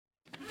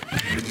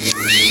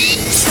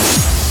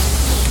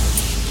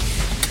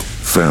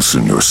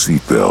Fasten your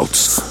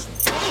seatbelts.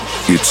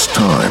 It's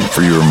time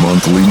for your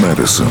monthly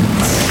medicine.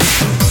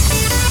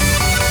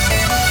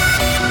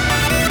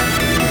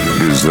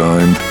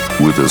 Designed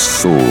with a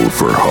soul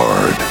for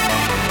heart.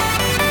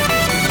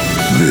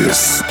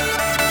 This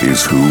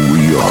is who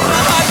we are.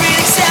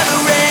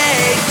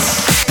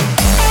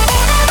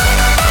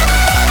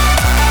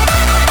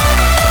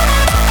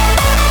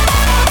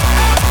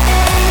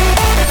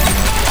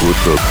 Put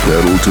the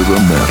pedal to the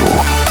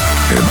metal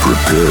and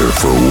prepare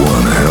for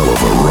one hell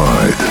of a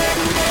ride.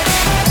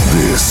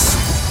 This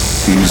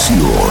is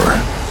your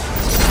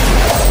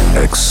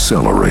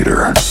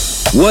XXlerator.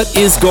 What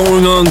is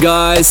going on,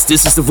 guys?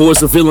 This is the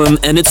voice of Villain,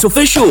 and it's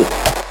official.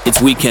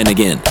 It's weekend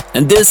again,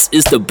 and this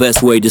is the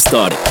best way to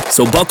start it.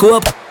 So buckle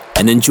up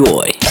and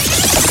enjoy.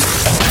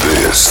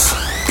 This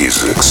is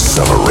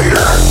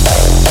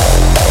XXlerator.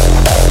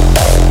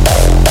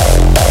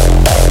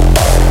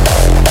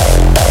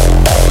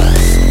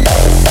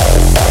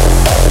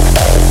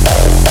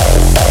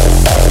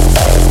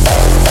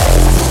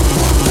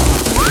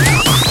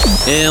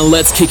 And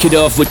let's kick it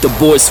off with the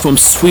boys from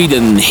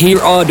Sweden. Here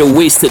are the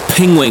Wasted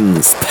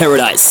Penguins.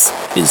 Paradise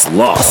is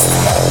Lost.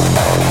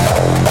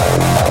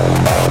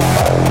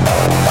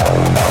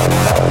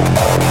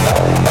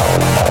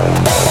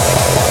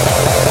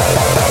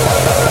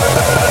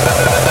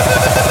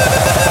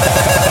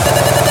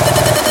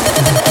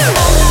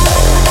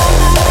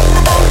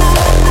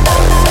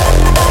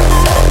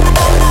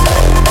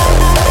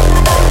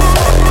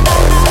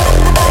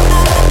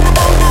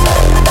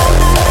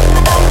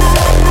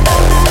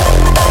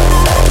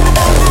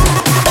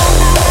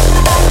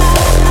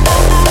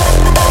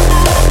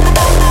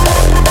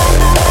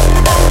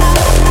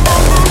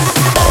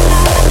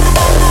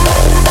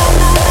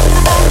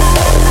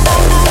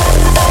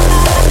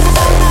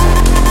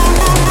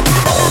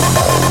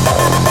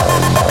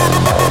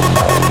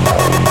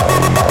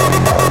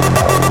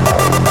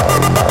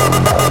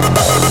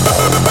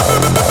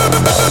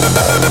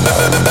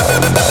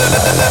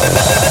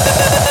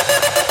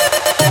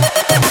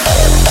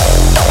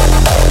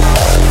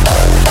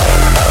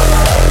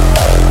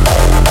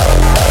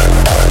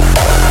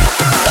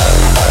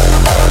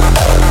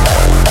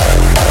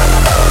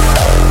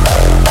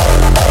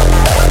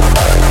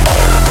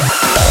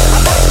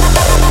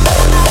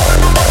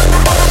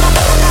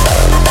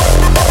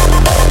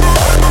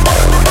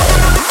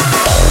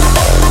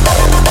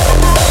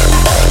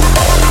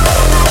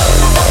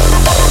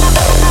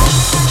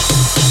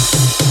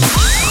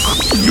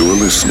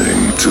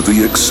 Listening to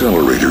the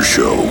XXlerator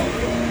Show,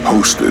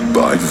 hosted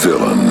by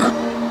Villain.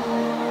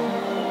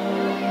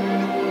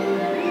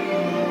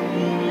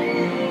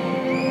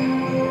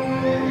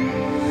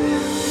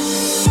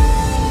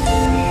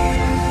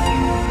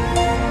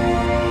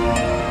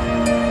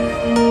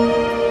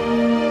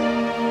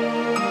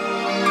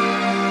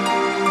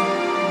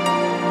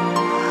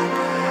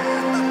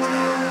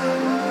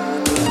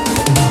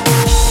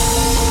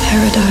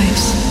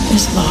 Paradise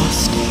is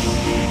lost.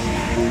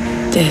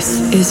 This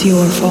is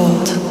your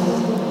fault.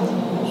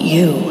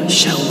 You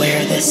shall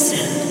wear this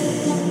sin.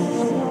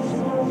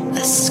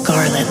 A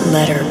scarlet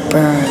letter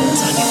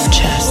burns on your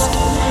chest,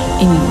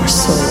 in your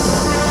soul,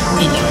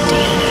 in your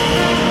DNA.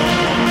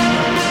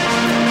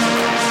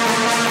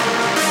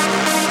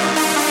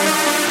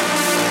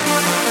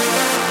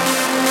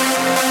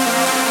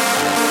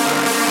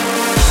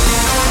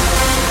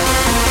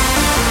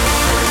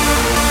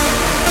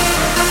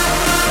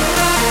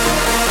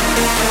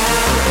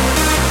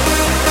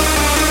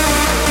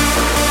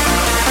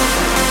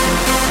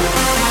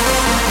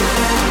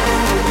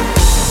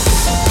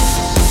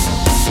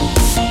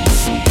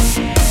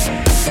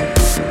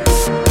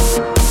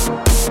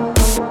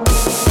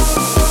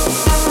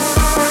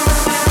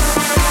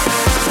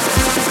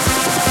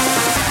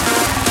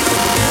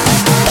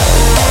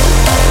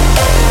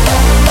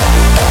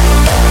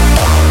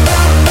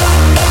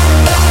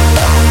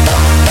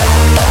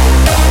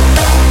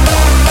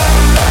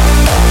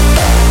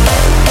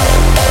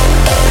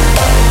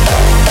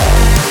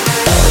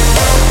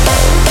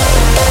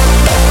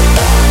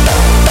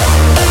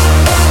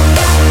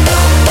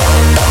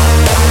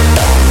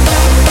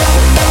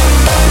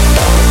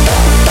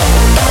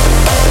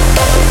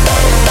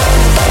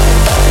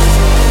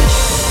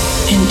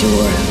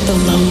 Endure the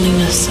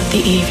loneliness of the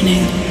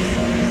evening.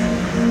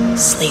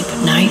 Sleep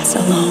nights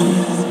alone,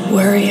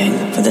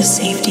 worrying for the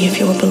safety of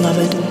your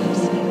beloved,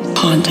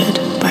 haunted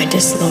by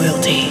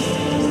disloyalty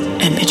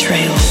and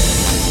betrayal.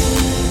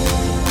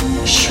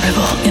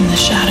 Shrivel in the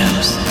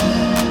shadows.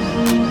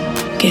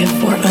 Give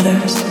for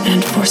others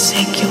and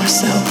forsake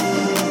yourself.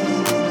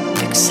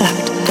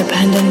 Accept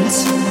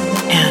dependence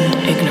and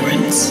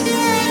ignorance.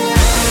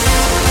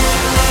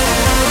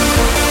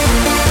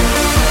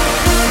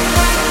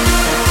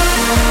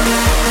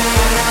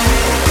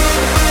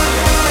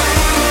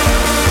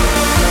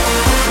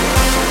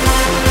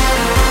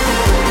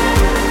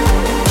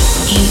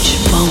 Each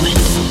moment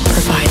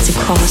provides a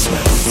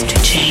crossroads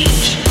to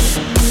change.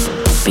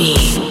 Be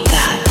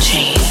that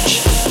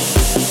change.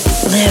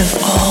 Live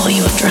all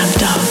you have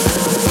dreamt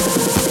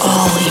of,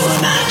 all you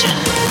imagine.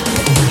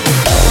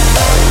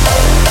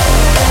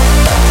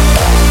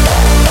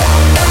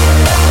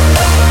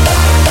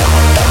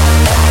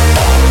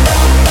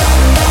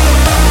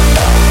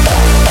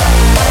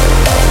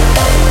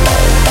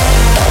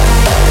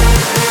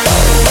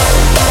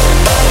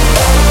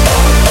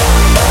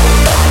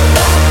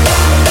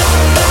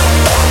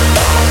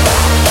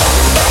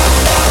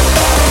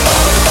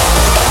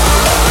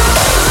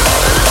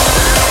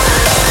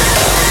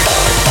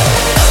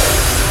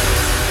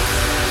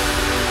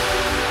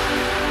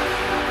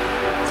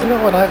 You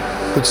know what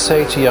I would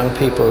say to young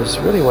people is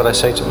really what I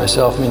say to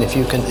myself. I mean, if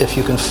you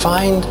can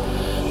find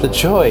the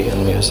joy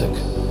in music,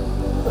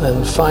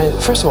 and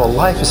first of all,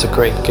 life is a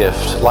great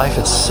gift. Life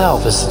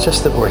itself is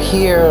just that we're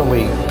here and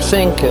we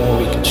think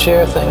and we can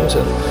share things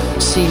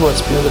and see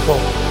what's beautiful,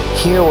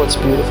 hear what's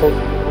beautiful.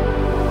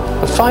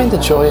 But find the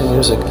joy in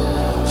music,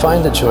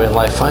 find the joy in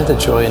life, find the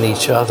joy in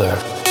each other.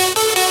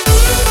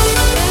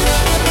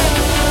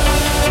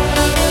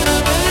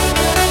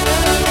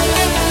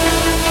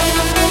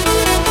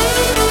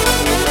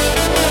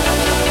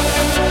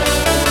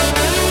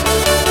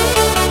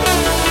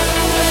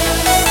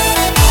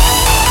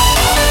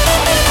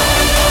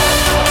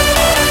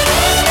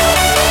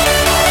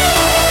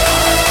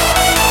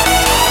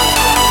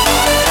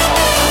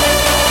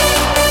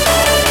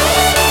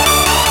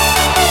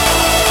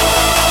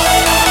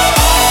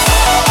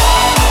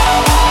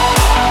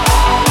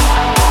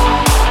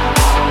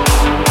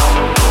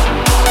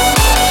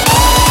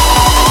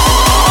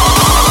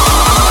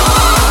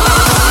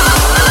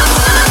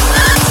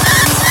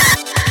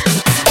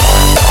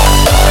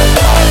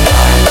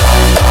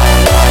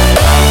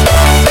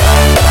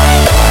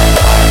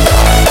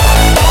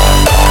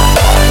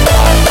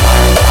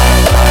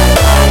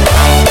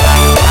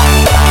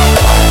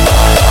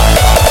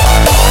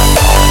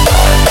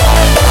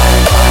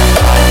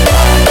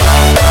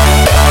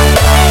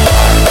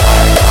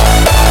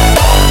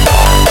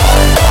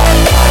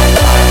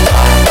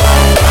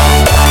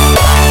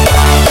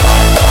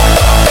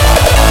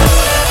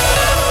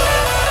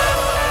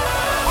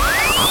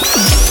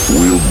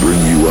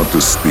 To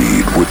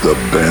speed with the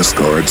best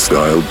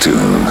hardstyle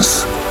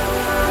tunes.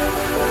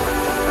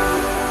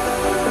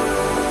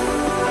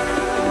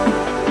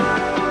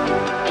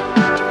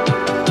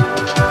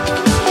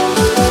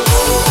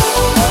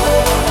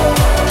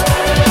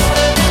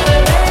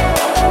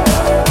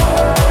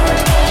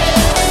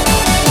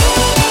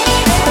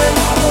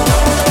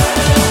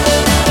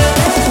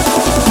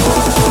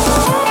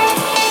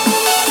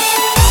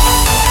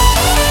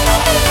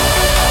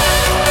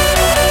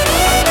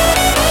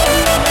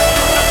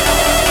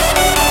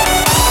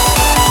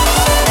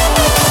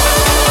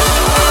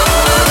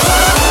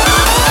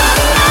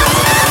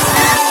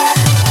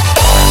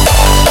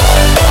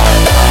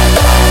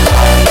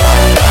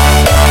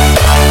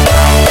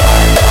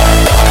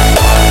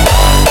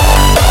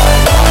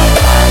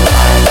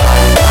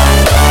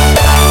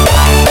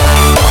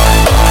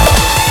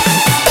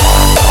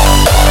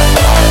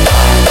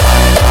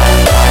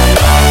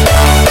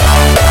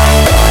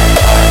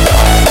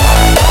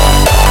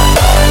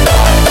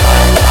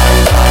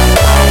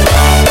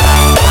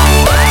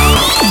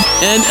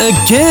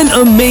 Again,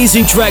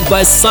 amazing track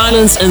by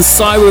Silence and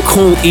Syra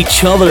called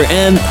Each Other.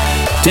 And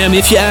damn,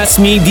 if you ask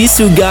me, these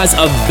two guys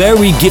are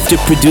very gifted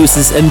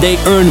producers and they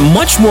earn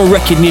much more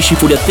recognition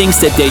for the things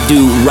that they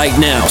do right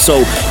now.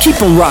 So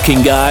keep on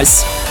rocking,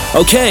 guys.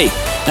 Okay,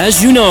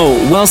 as you know,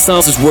 Well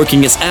Styles is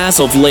working his ass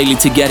off lately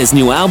to get his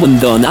new album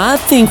done. I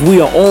think we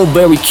are all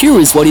very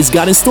curious what he's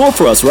got in store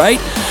for us, right?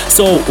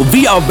 So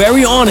we are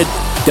very honored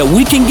that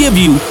we can give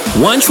you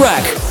one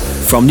track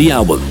from the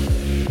album.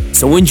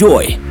 So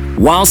enjoy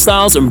Wild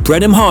Styles and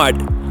Bret Hart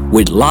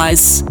with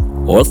Lies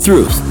or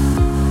Truth.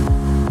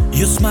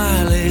 Your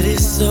smile, it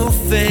is so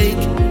fake.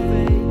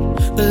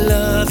 The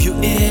love you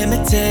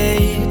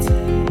imitate.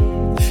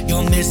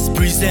 Your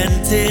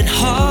mispresented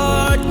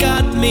heart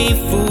got me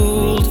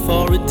fooled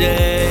for a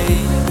day.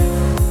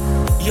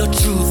 Your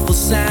truthful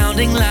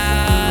sounding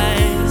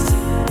lies.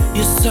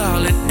 Your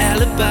solid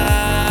alibis.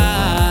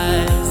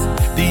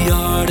 The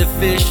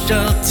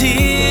artificial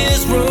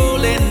tears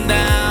rolling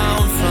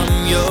down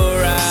from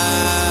your eyes.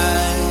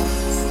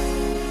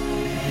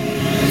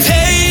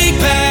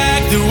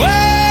 Back the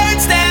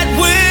words that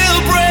will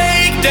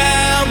break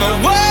down my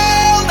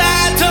world.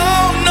 I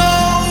don't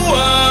know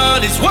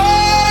what is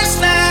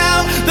worse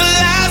now. The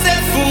lies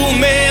that fool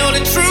me or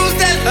the truth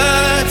that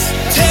hurts.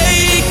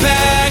 Take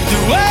back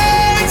the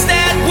words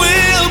that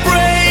will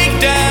break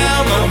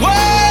down my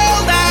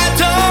world. I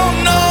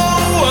don't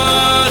know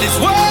what is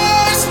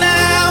worse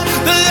now.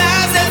 The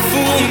lies that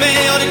fool me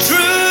or the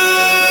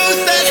truth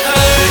that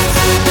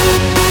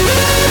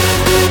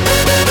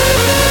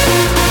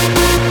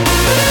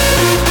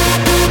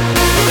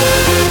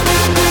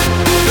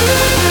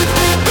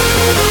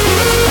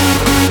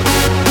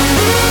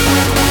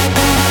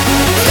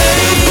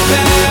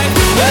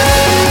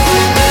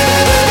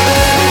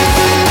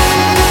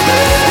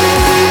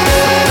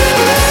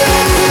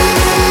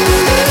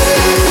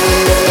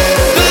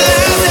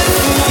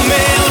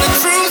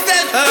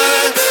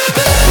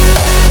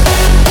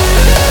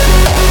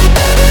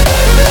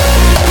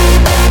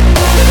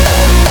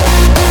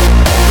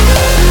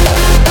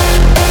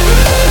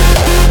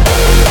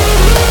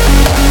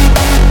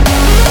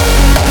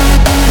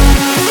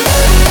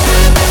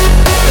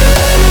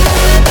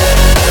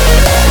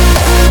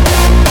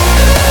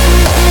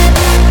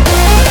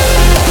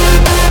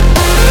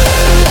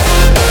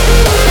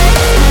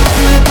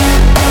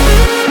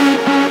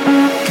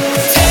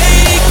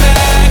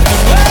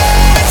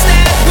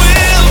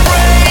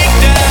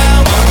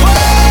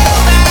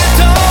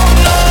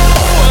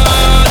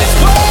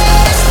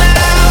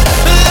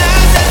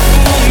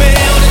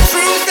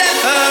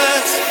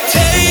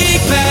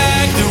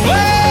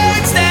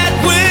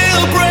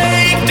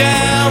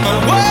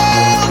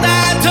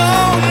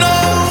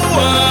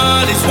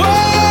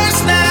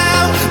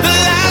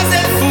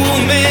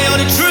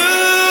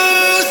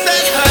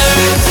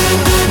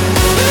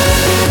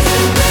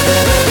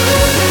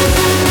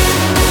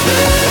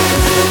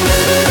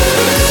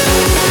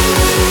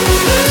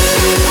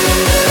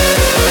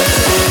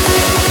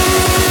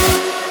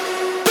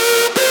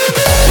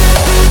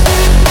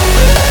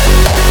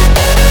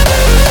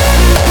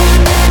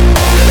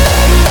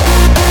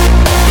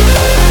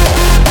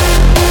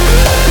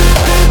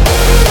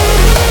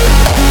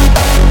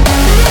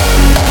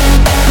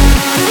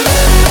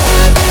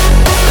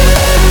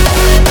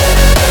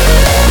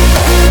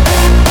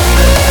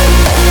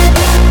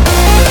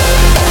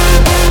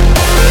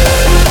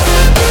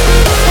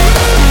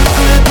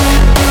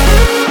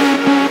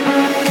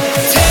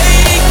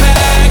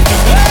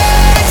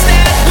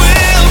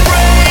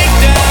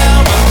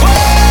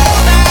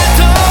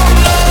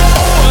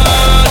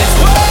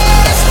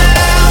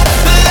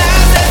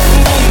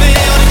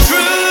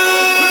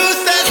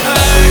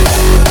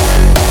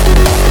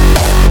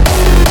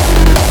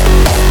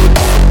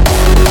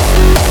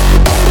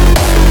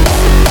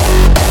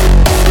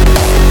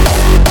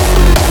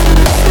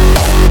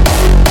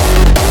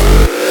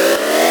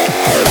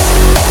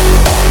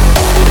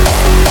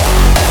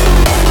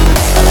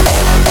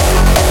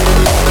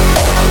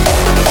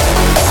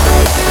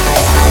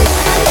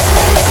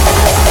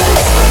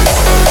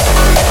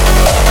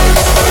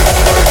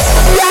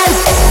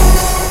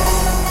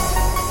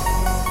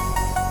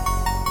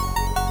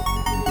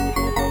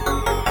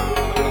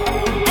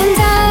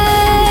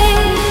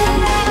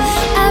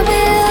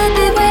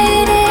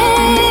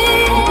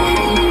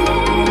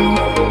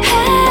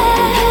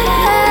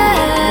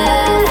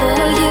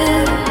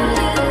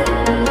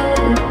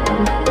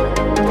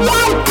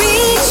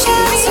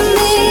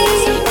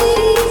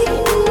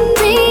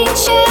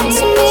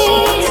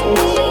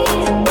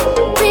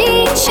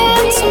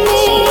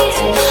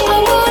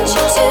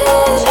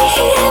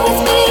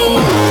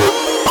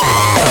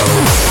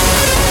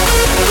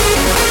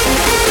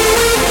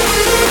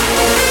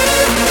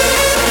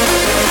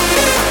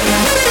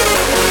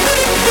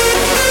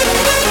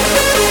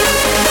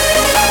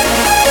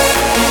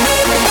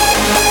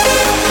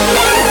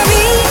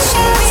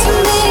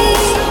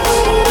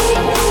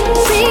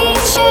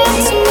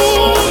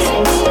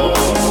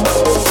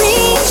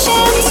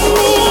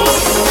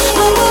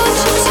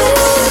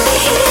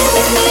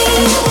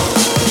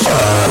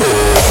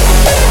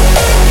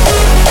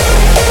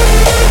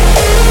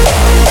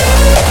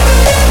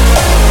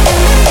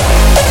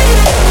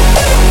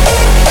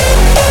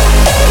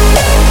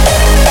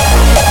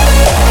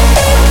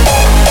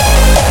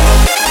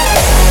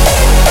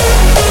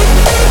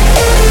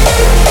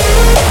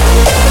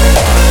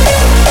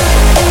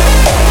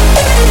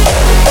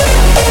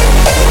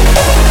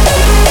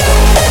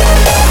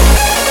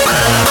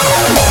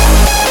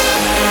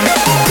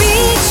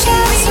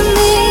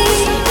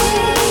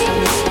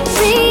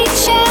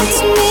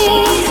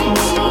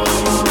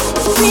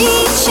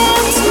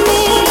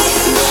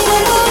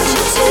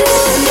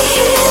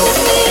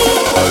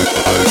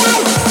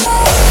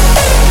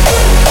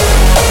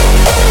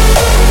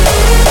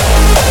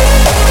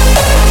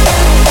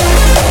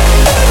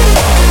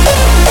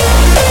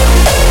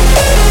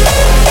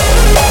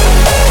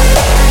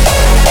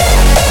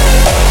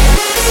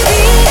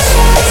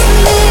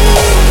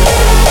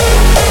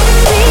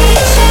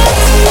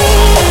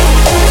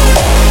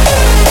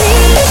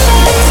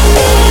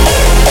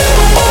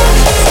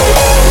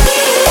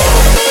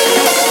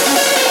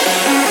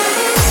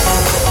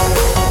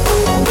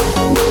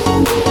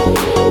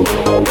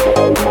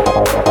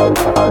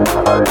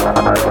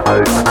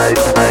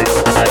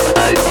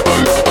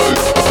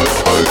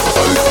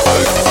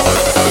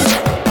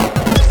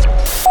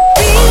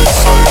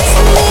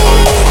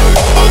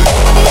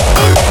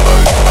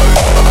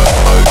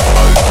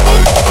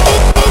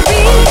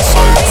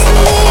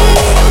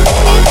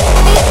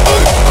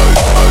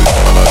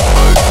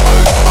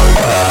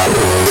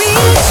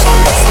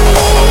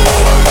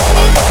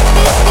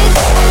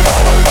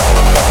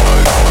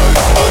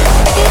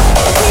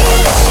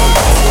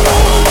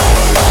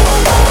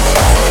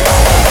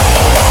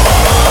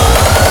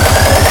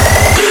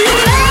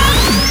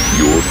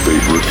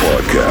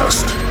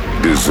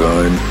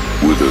Designed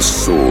with a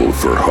soul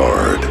for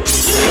hard.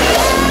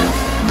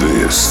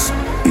 This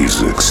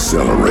is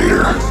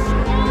XXlerator.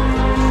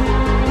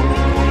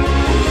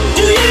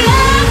 Do you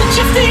love what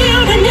you feel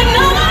when you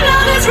know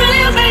love is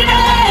real,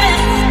 baby?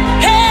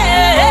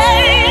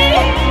 Hey,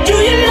 do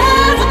you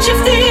love what you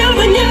feel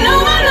when you know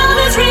love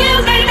is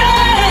real, baby?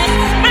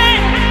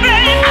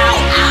 Ow,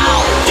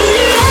 ow. Do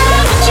you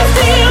love what you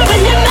feel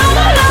when you know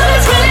love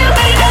is real,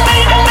 baby?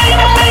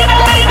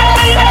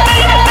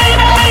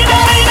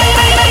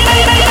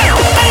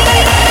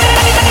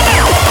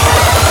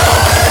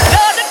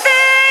 Does it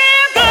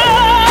feel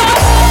good?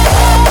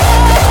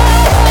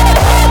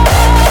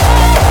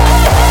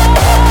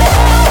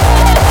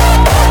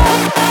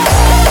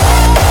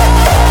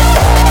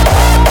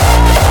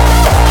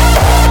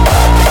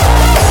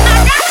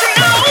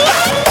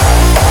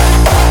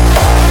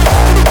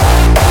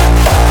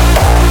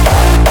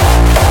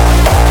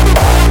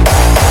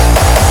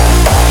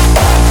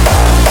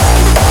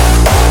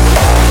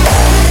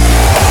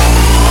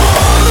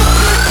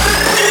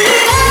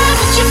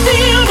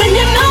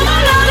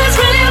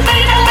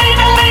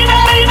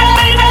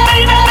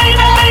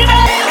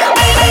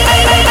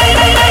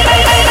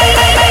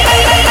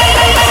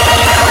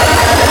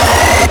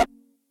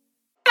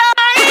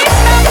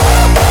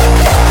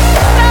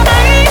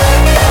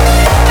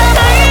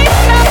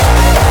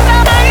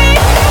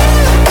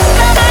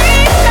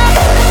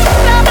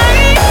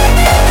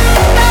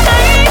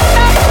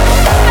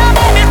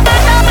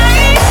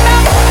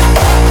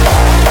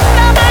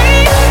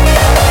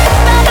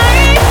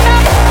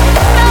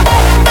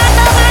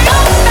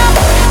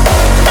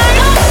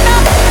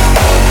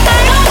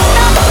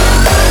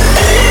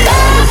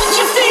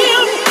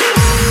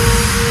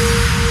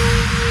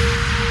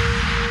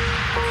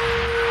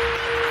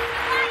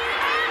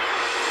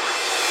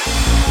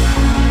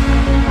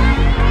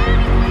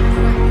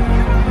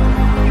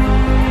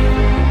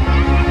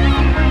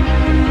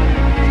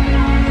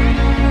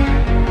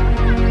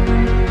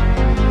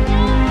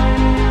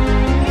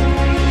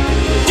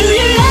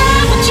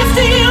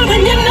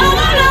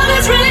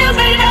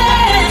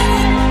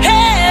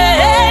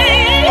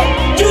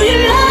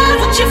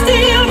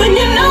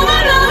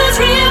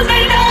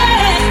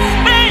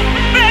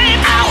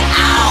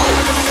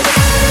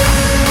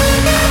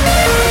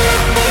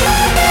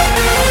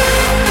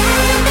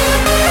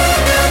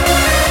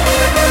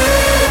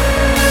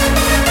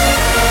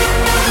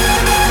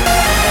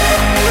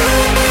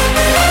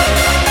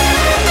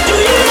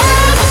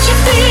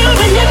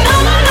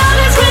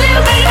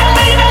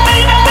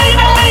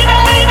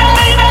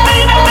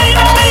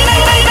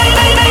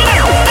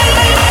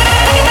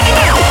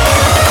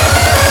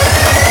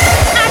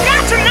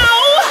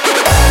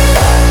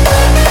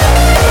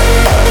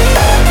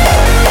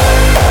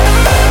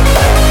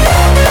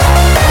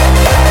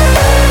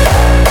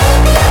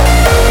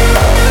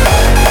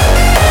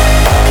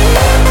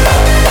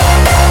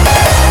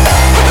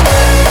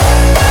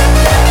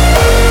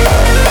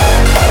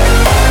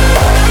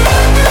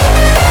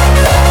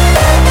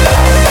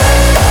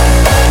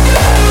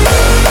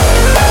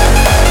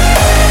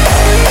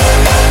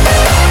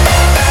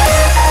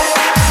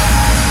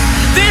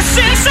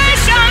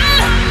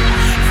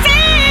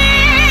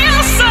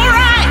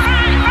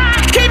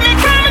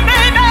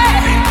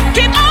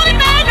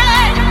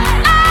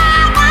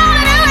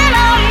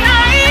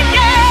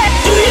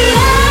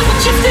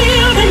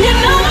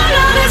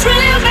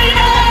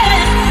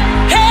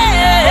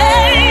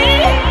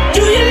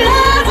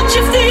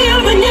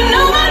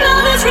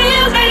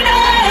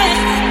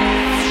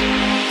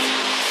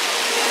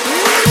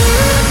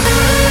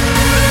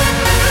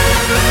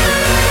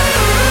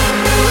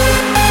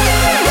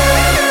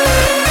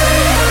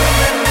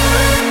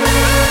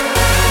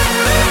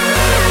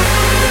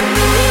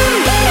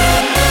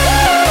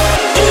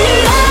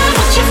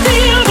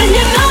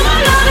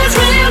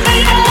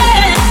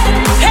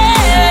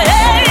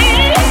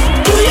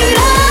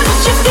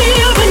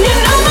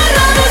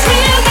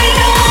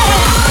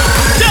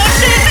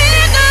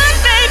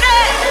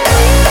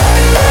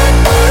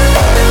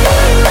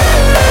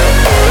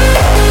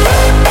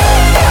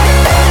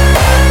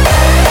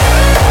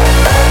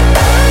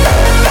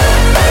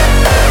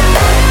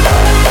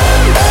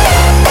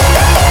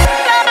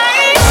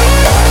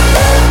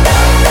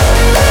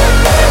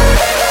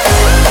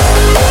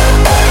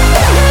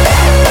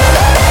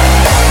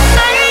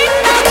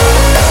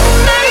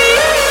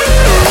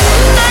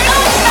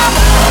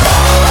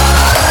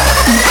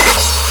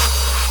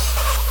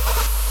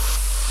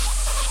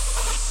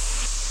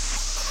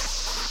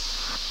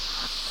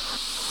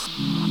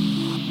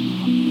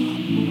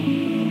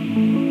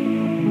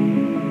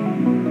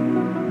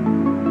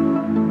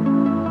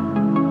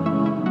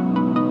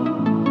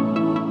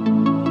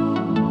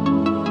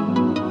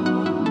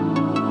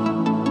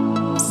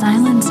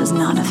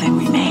 thing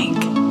we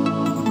make.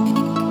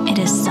 It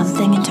is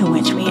something into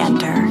which we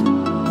enter.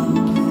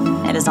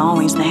 It is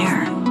always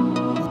there.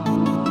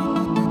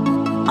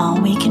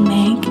 All we can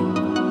make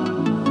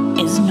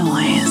is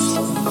noise.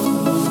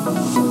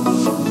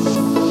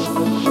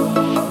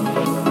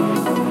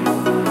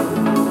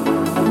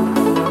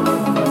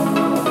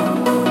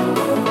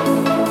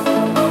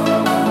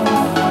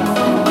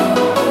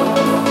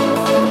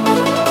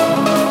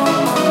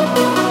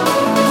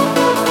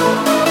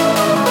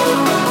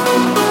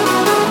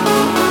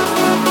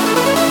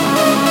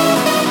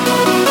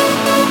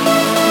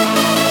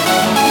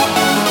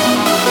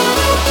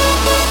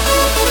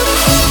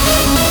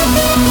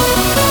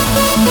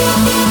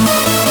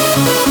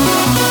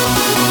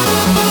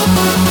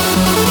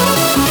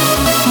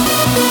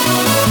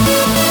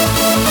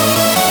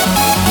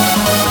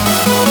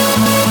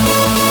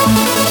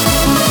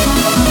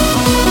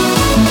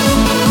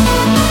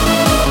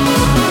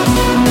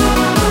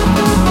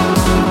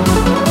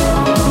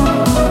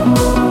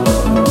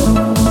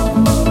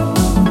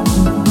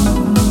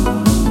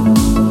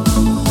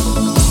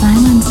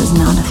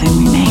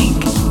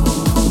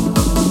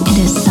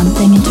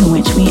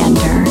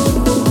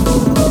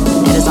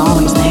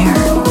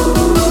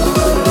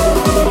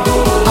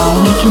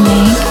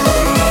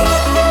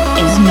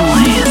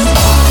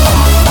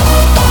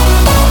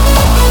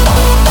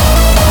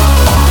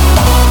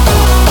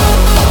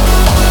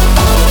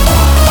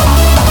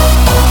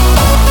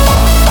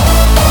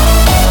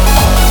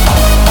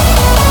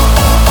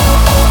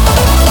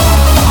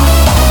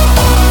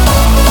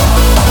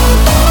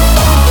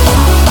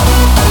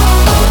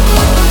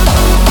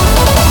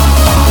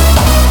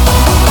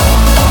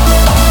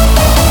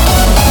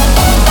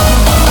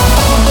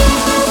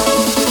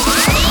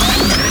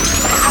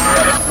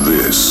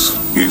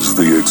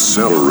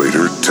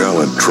 XXlerator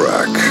talent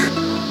track.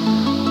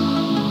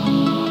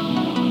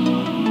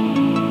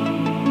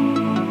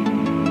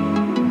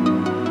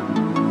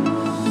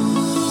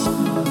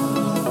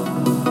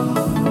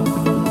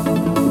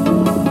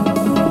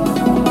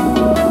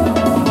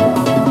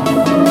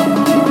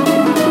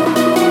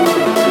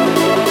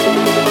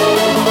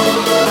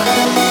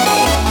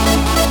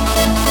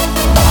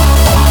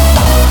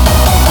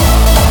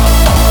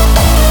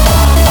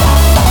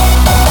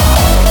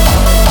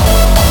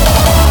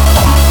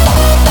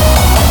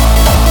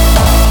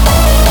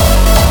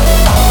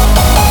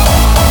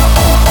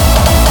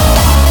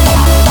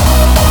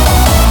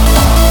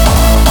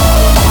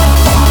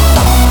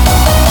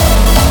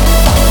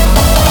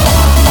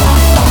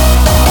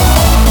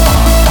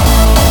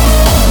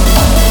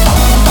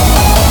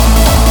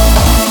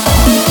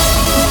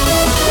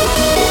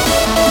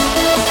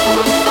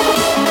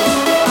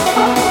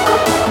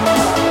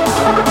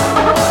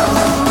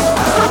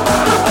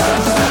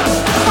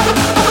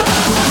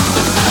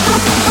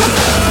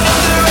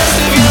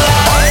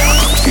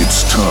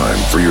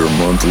 For your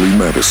monthly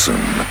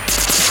medicine,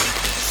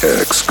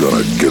 X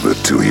gonna give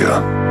it to ya.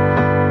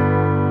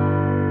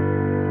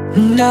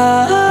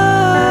 No,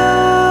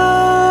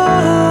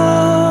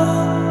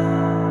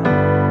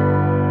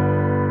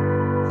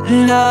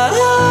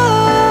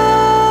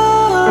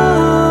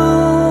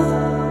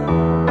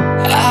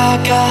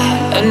 I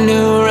got a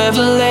new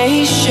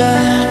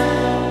revelation.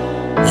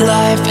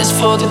 Life is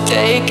for the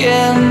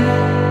taking.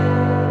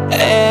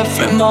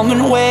 Every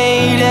moment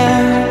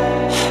waiting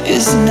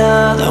is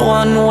another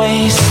one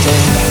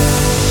wasted.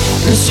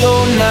 And so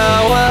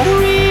now I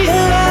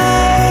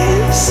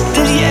realize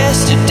that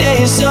yesterday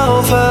is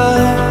over.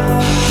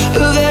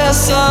 There's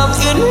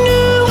something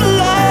new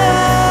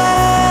alive.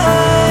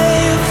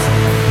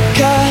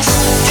 'Cause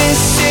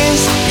this is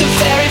the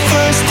very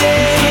first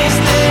day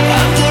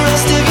of the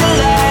rest of your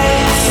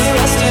life.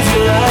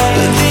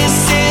 This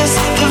is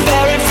the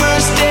very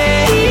first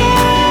day.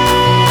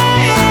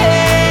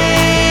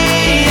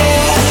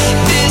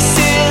 This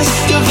is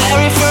the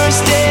very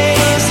first day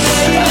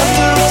of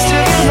the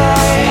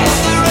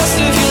rest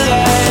of your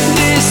life.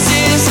 This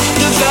is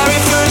the very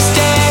first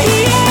day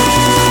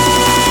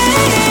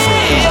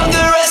of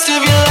the rest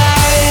of your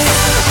life.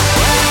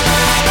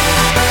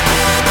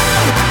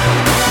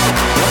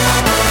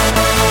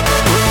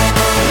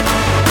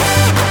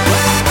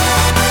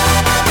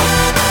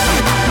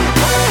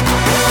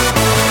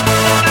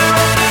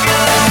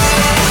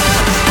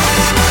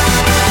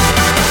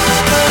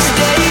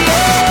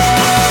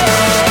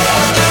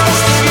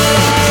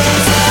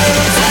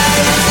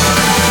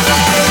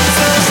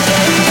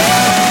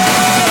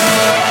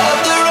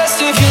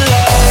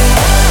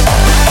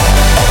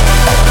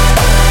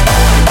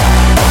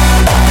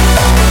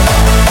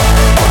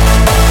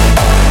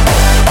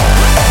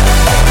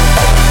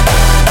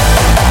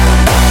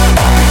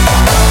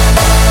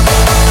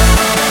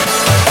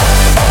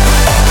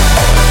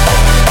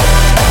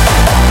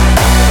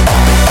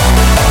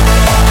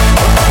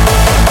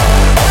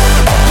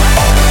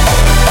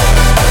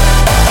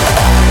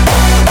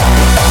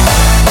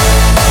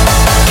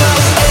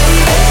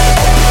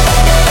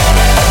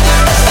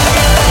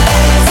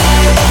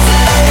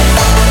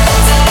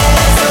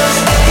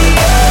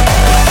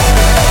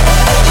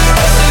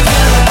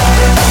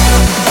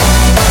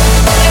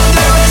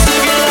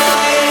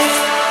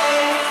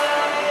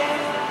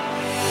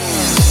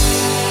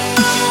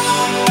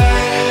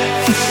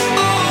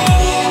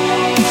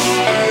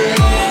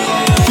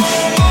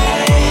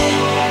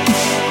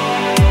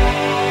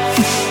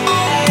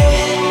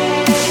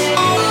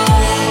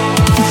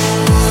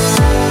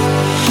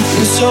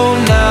 So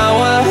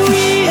now I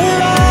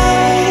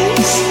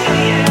realize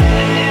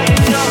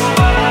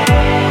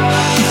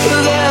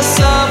there's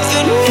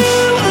something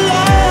new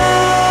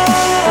alive.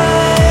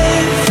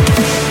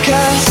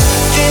 'Cause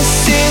this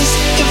is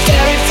the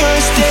very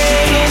first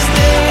day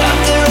of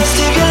the rest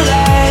of your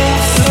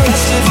life.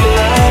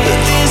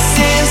 This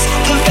is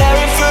the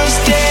very first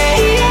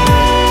day.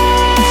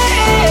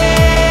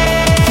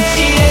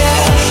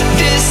 Yeah,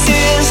 this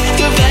is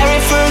the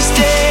very first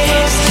day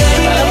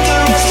of the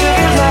rest of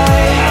your life.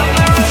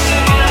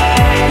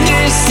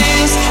 This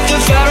is the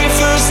very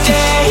first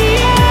day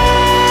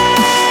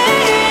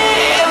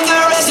of the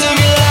rest of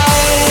your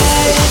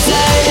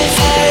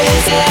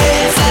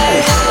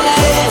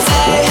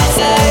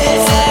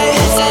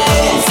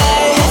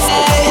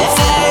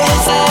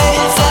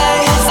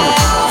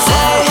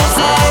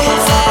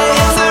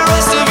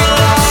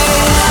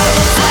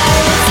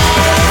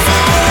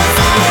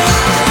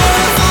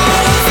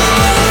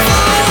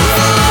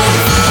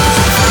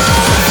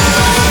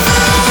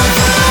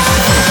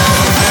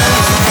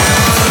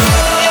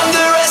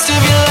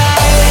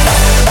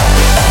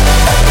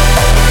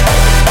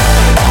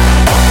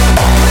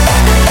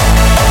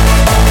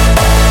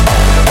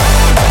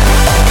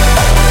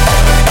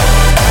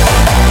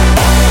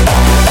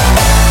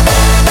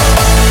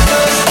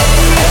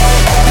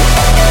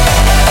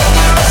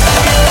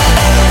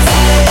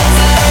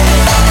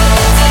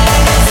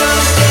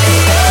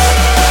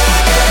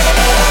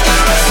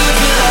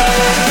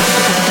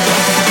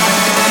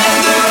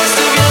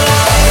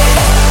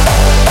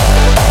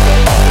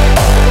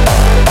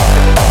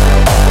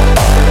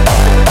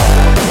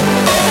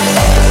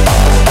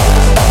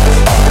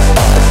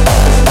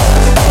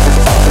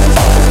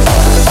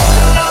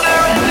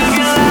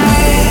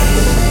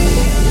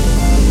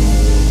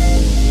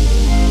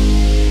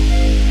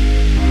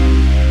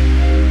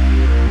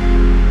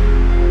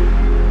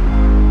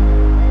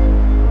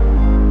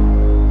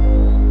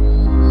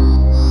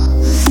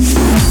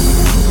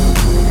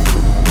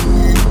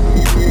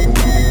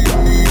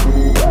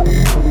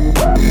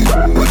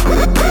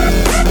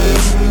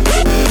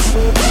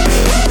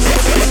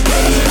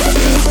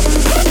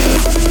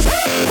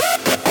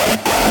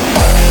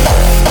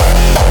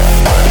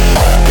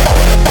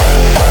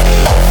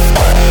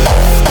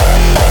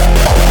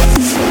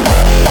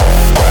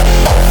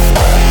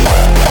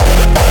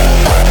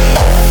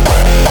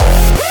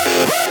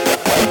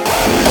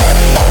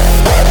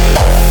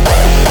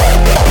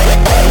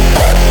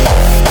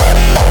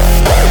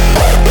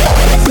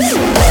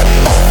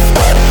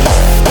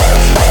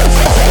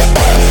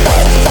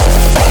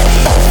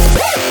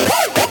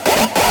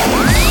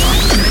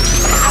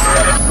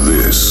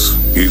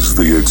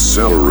The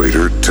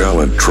XXlerator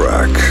talent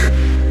track.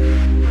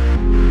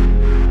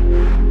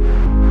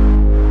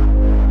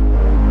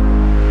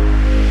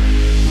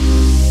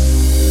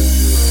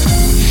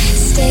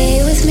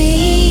 Stay with me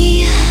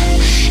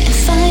and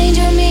find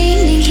your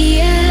meaning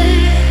here.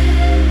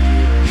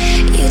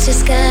 You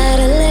just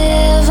gotta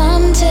live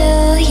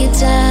until you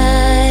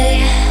die.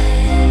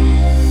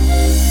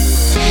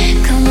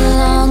 Come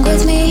along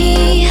with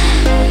me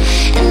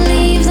and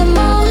leave them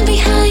all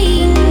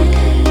behind.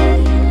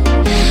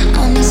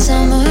 On the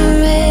summer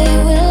ray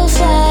we'll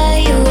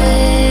fly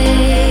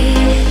away.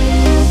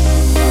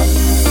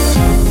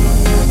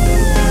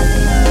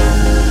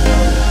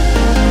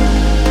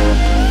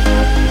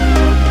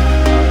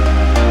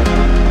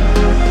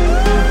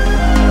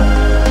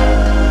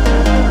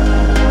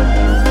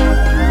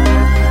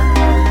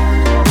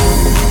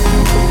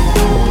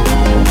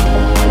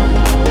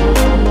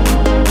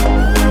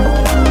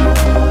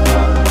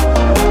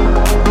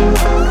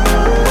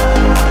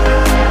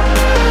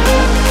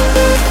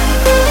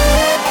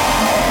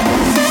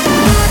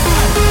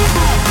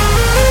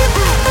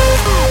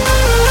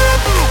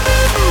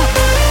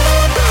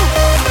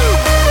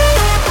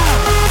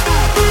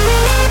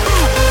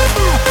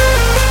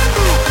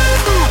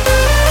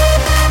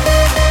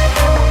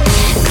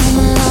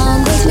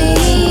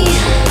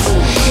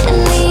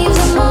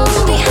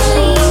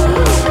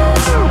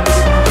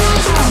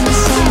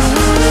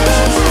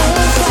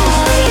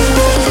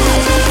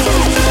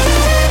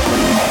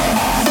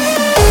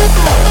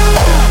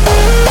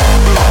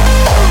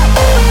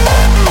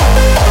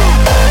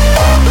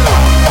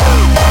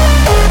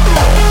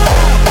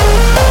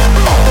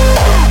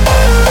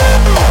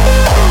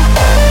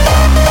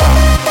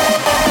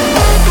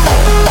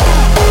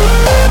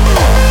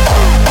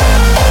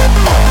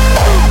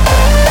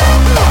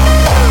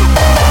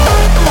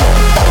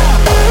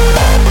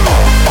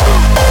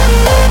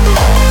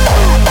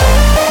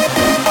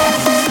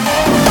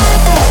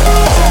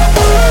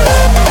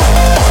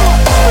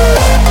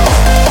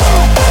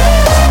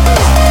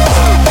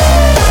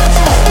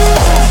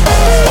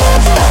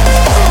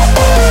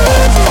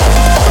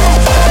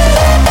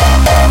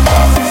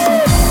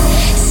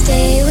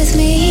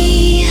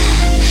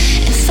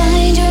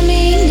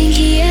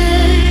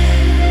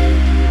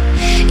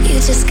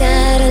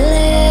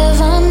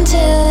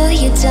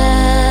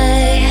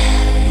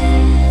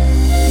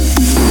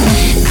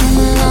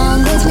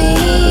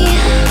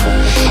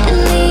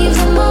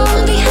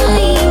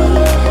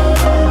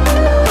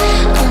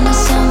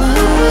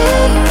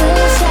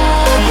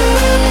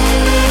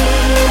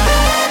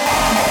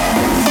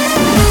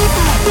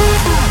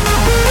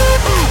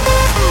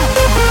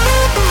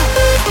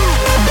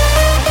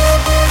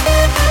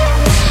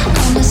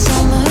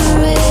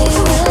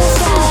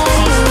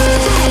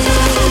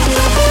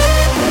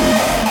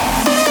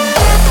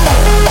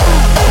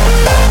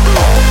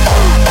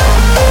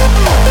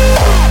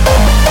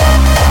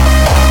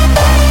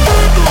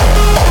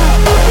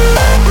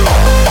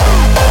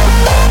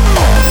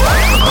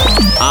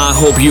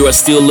 hope you are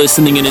still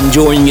listening and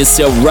enjoying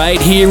yourself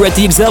right here at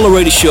the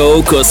XXlerator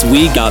Show, because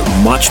we got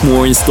much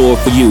more in store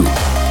for you.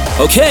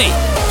 Okay,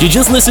 you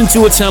just listened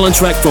to a talent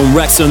track from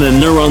Rexon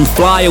and Neuron,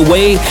 Fly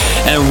Away,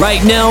 and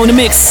right now in the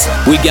mix,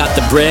 we got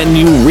the brand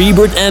new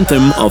Rebirth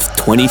anthem of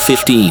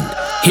 2015.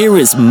 Here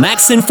is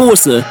Max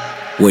Enforcer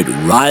with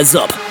Rise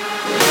Up.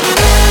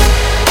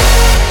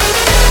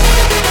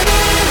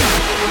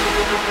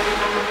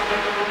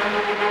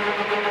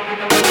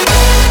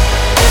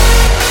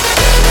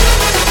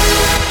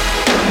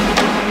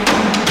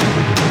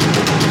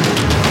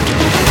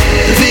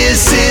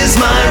 This is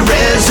my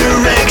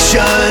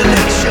resurrection.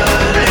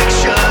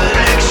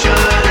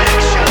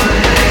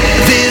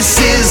 This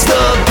is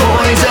the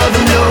point of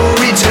no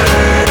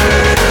return.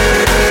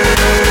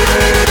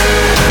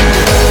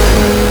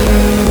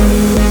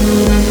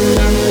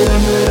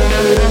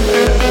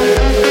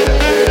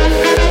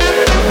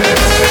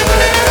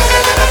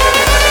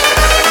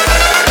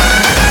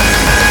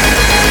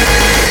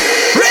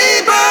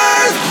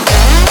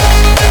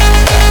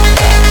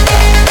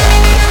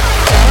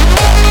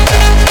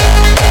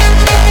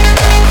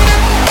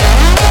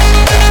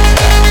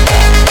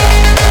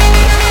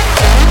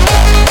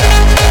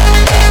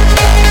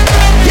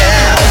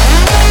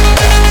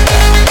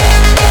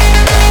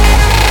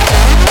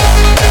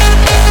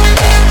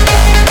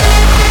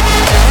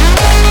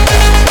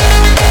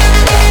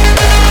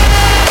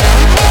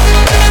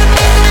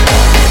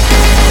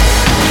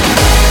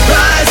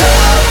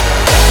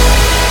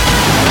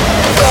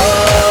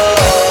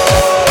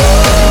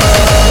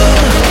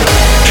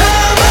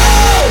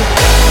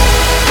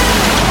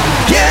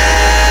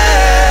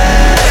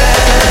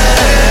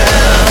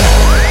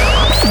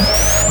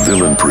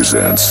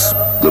 Presents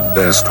the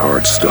best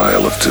hard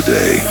style of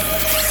today.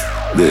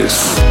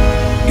 This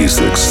is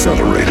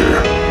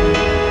XXlerator.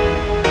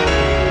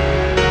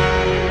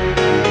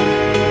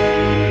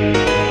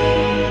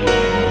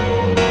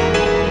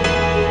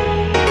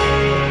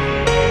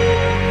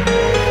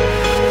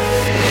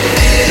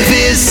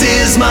 This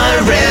is my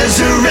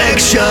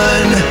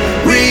resurrection,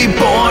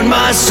 reborn,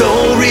 my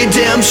soul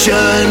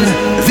redemption.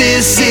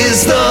 This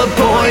is the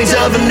point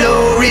of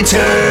no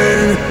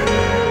return.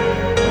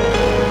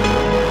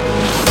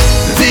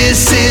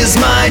 This is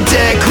my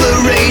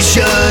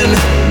declaration,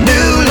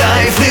 new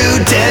life, new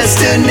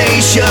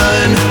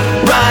destination.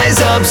 Rise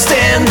up,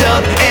 stand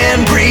up,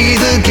 and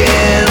breathe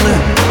again.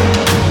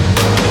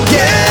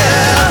 Yeah.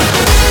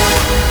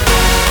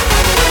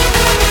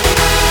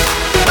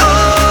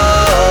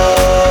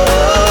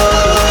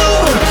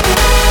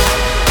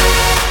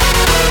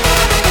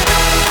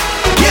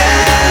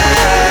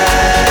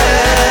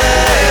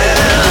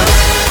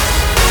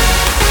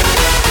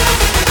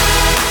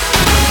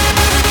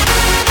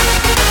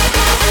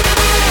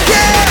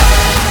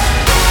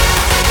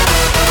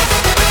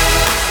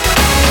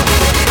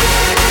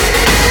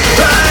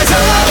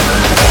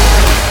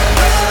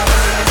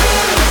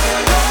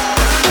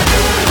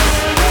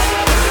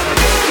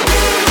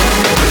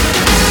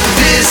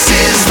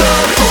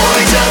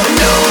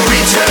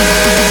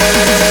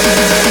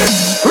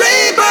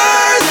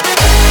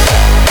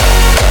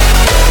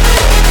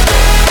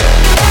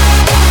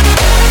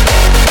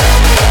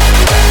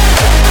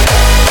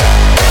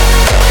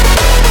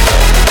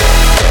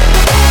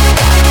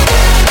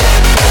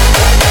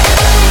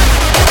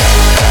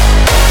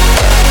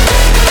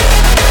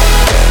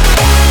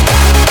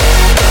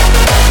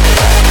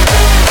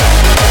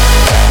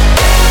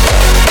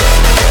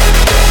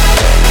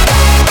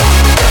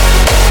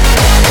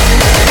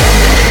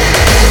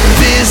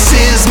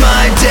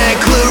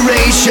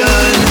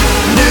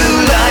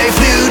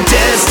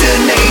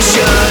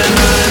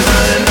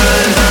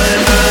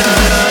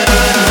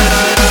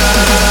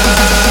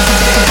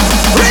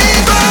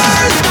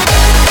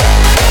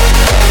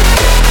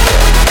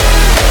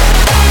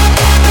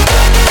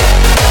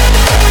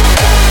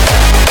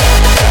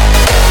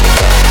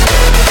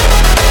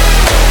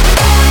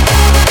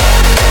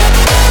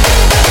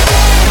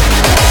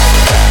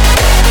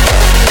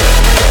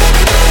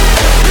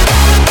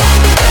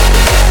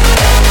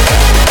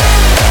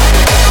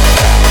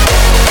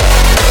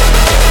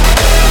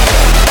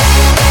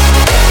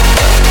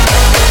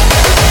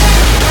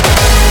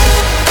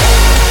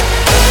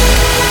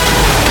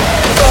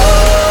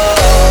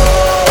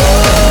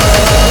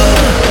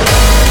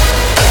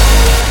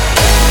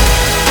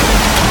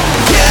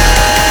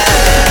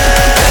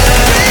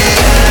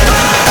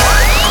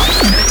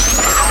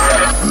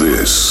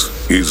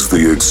 Is the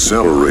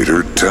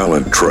XXlerator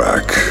talent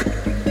track.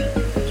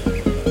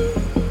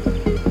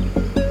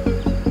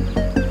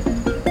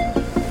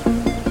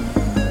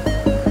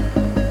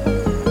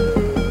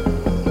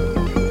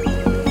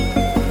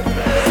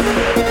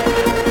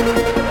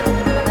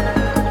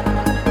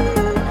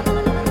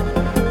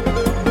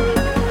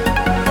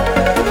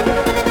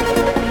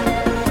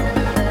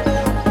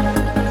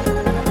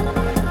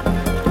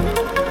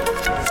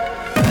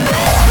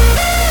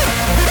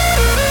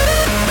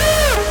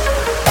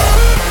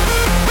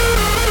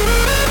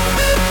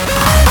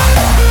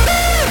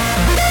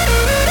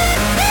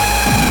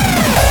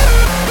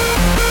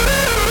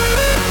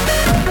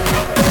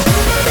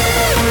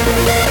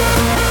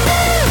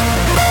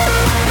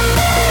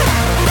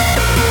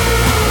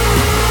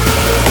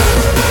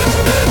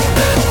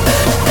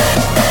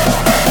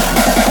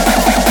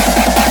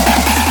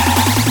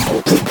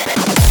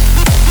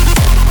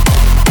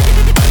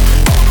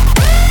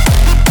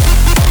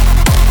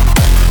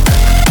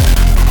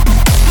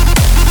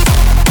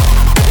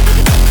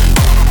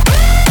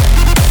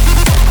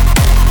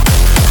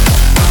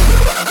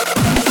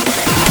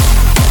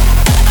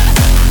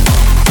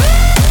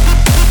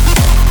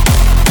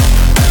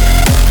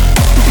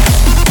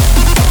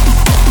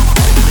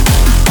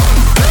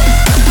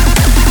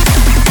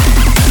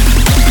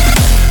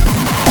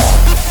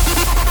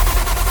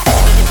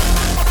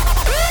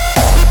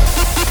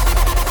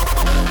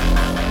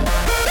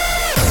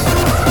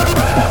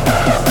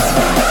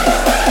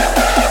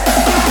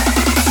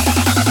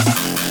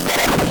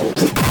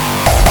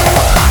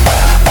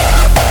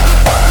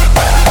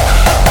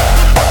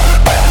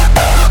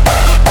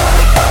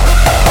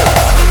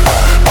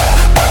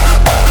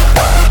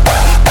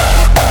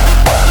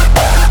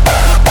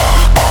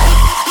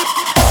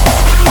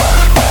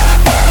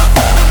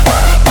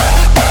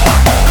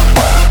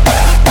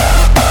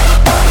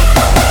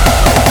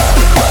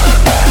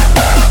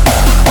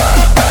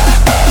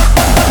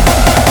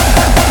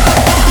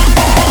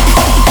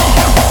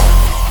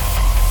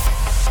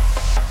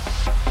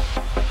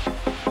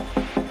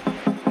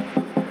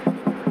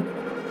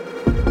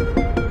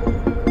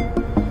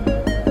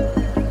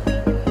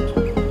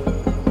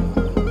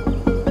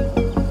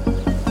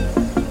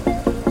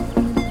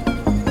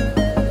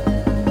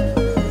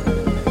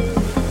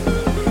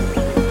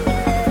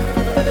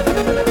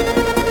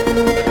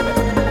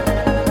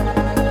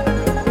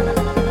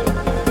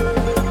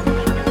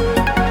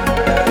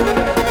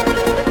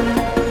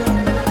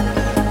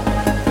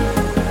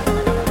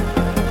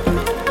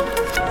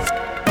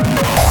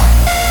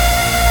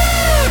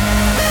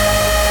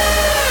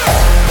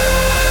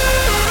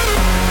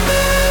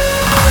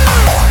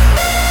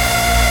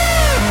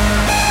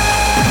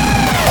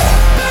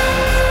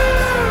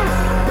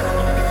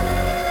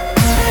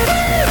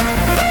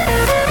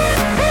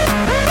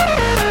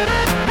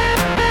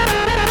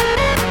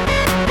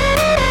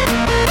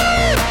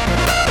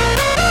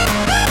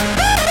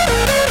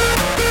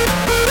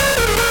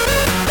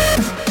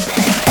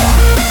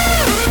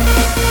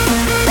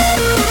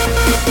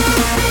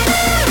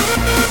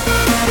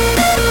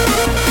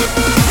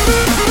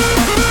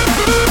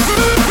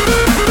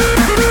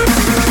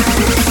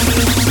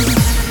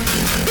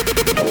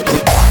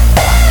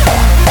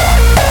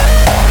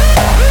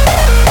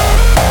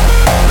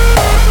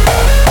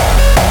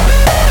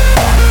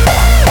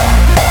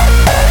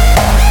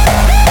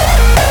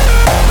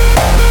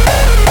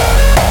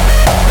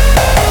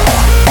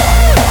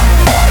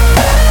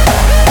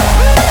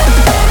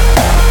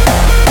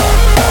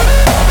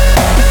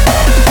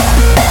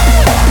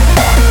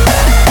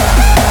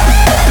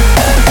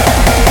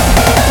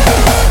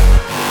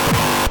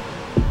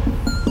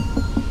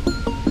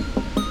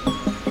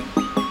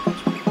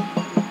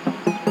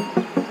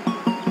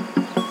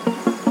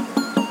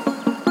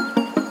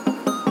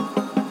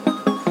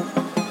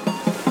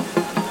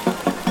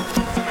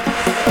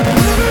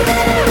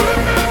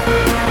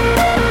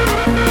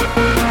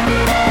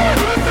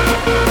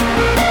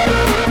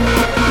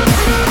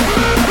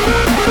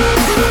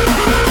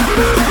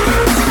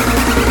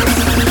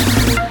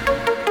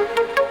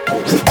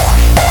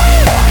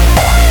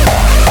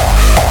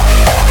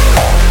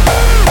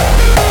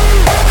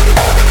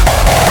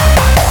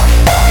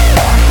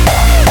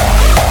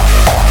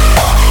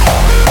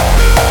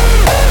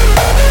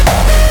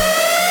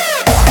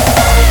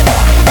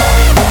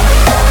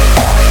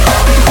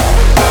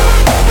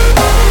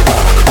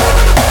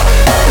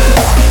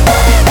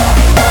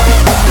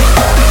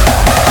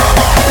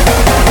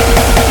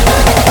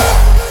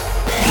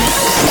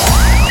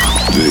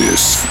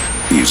 This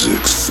is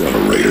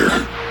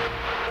XXlerator.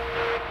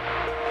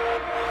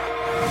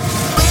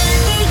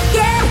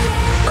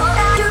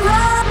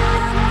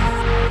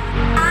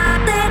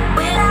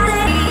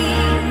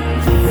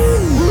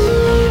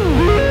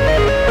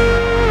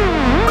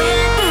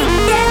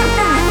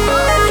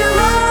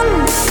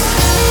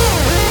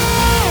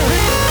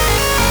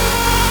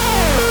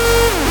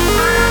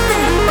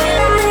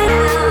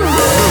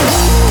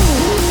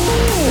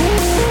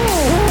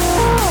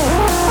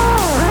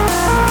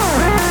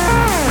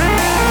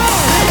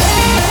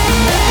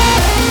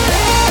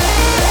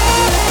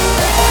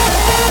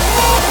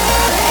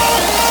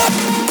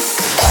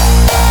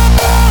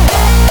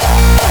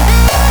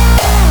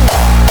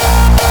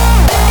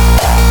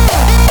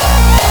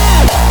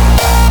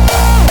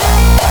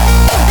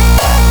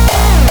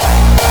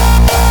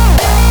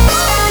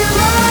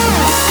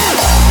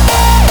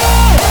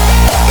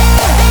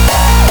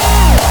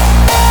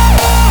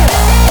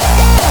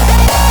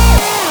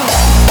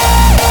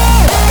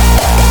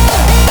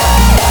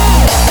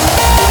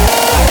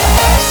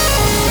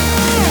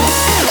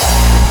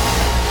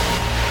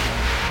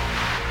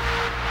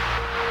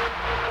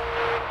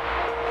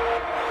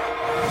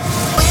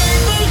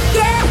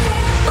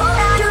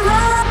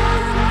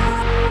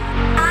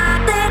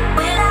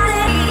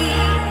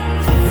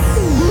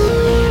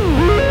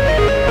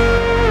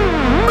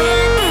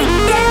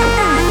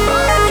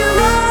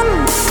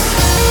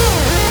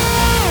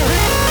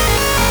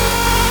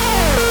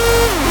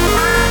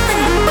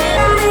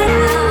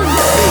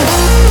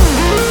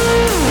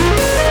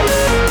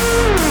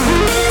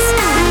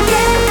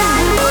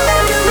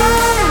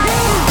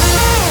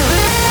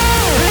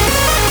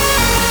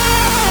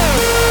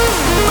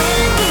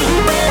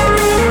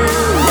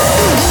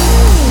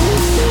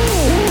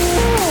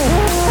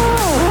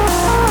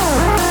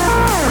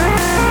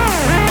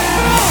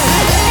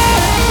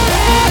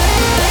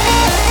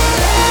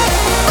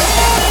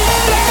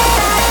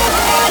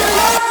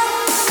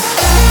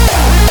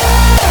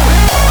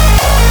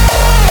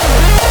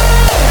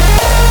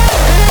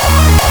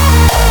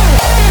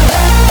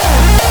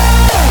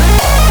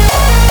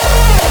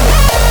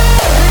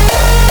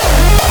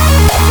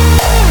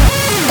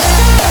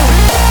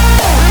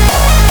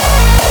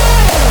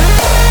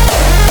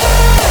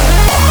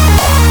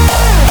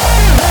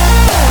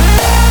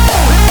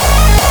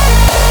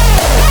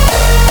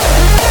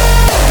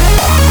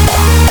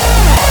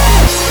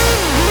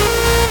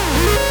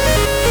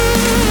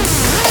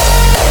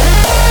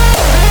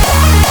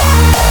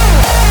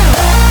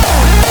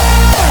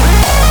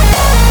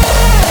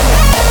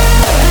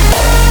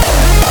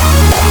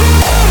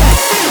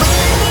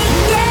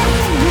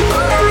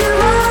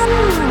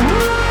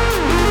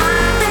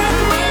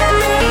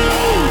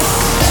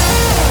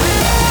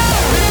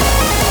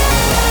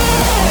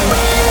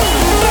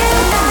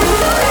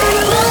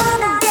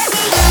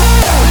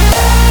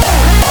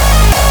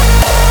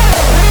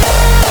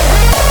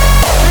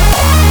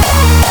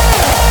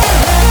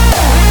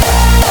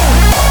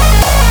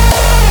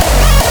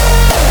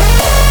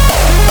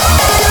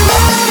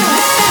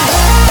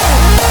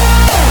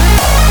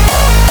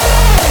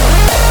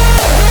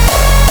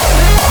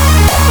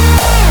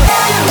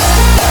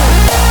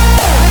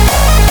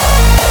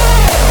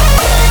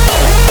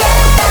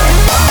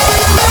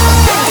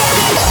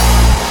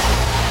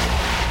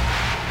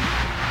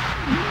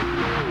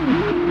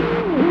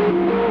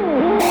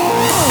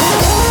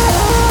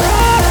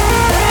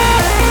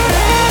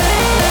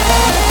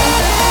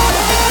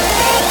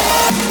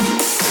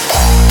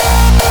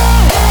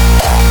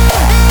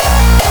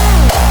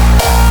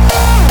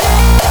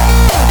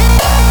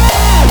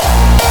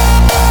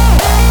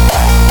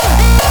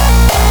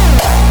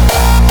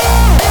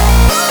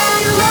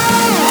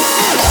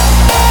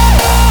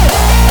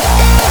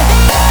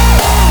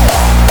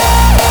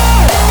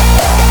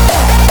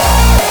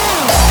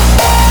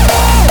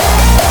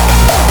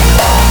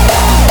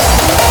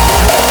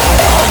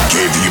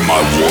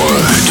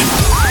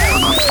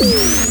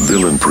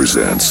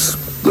 Presents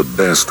the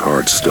best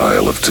hard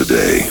style of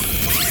today.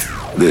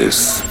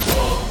 This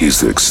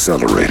is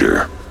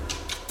XXlerator.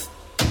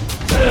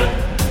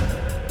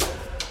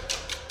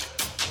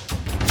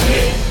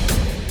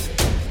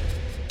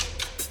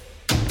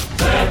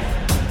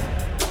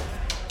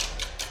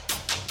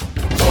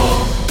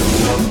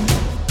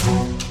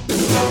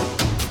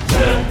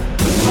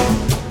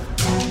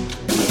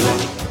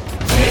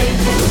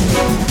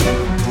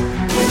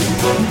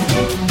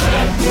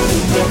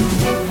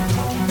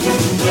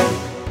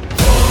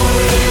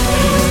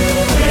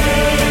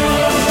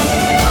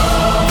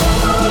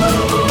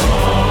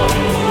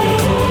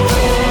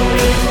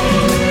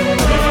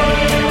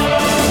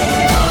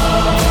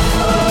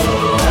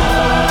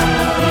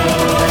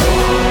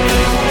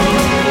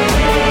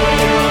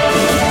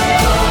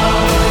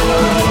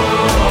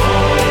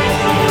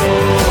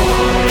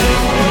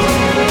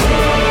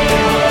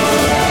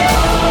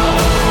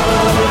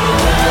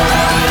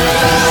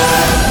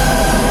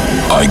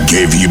 I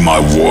gave you my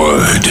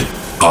word.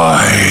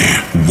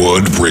 I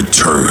would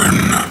return.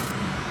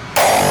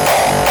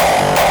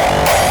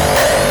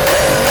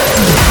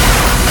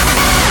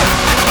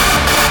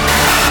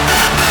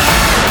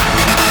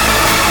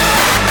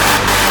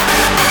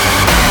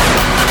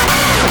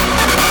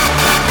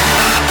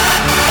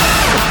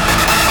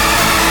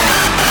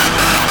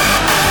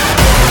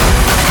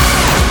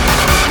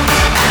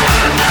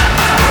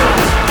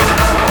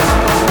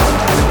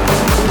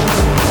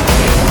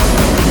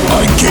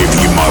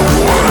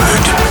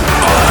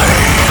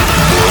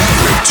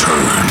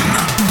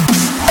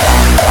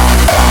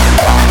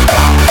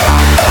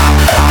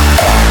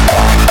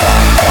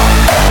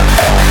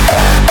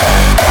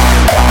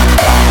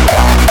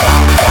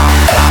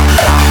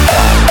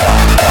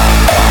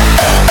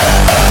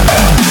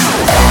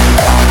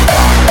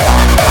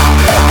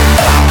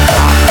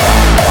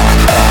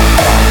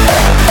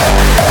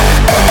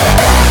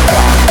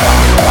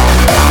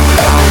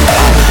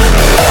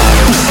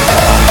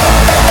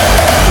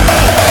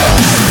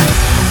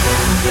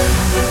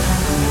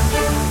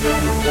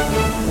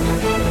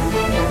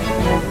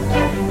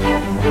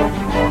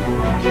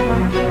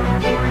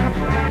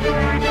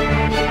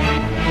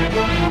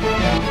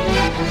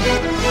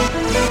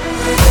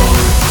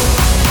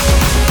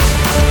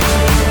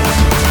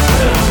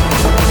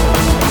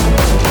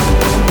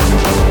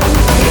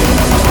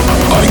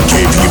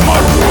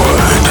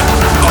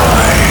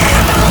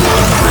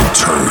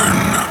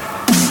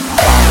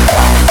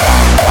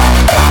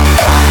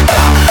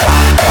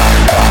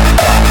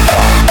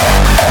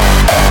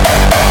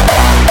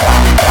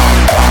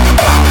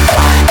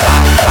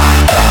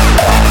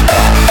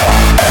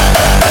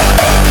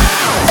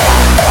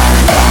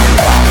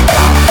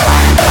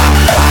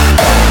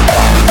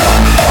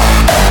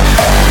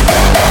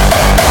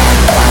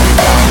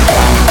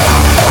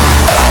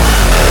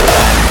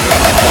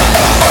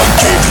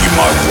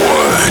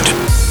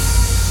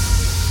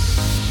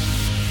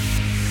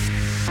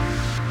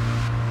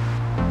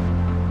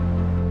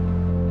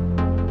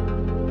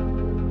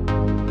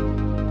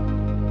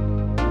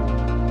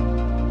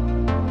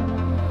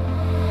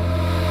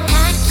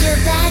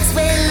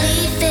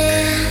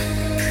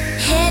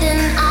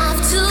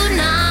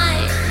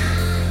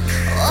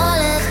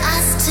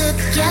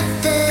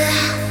 together.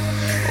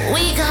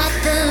 We got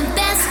the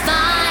best vibe.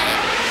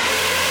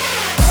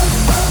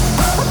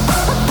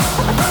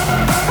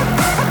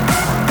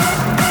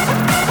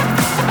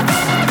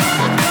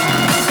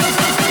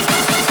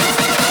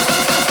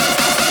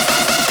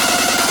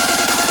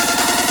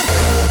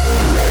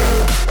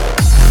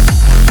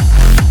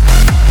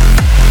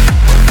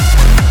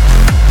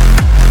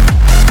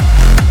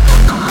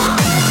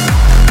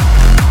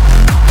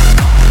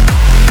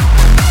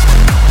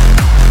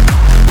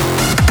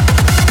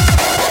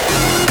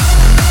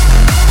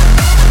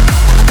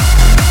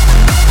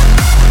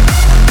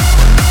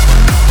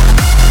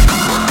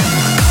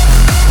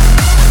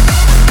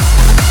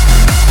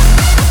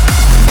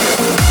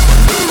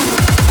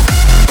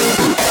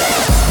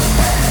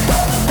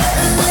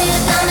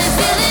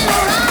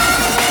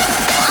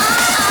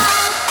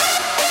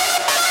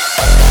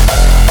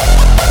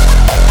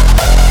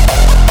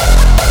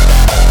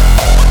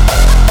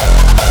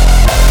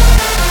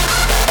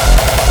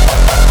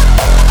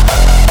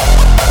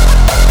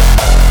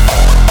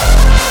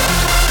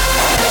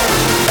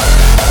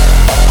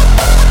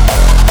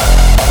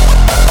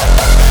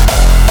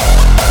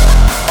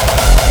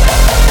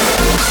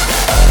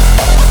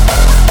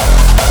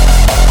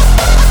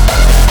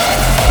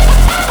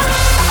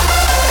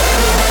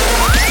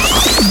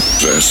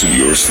 Fasten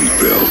your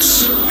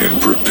seatbelts and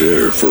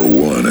prepare for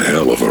one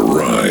hell of a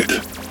ride.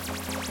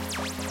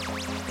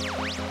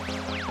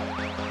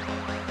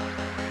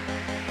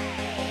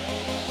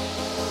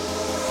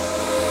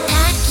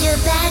 Pack your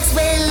bags,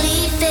 we're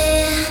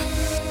leaving,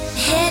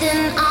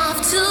 heading off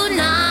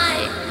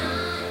tonight.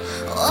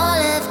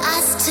 All of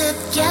us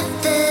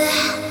together,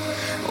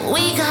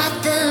 we got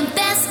the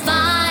best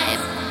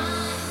vibe.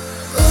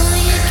 Ooh,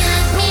 you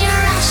got me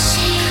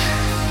rushing,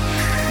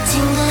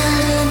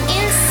 tingling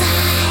inside.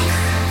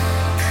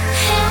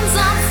 Hands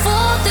up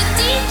for the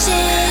DJ,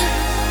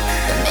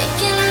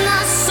 making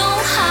us so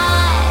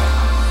high.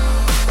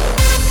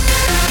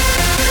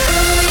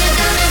 Ooh, you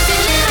got me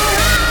feeling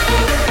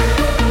alright.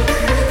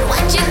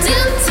 What you do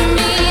to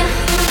me?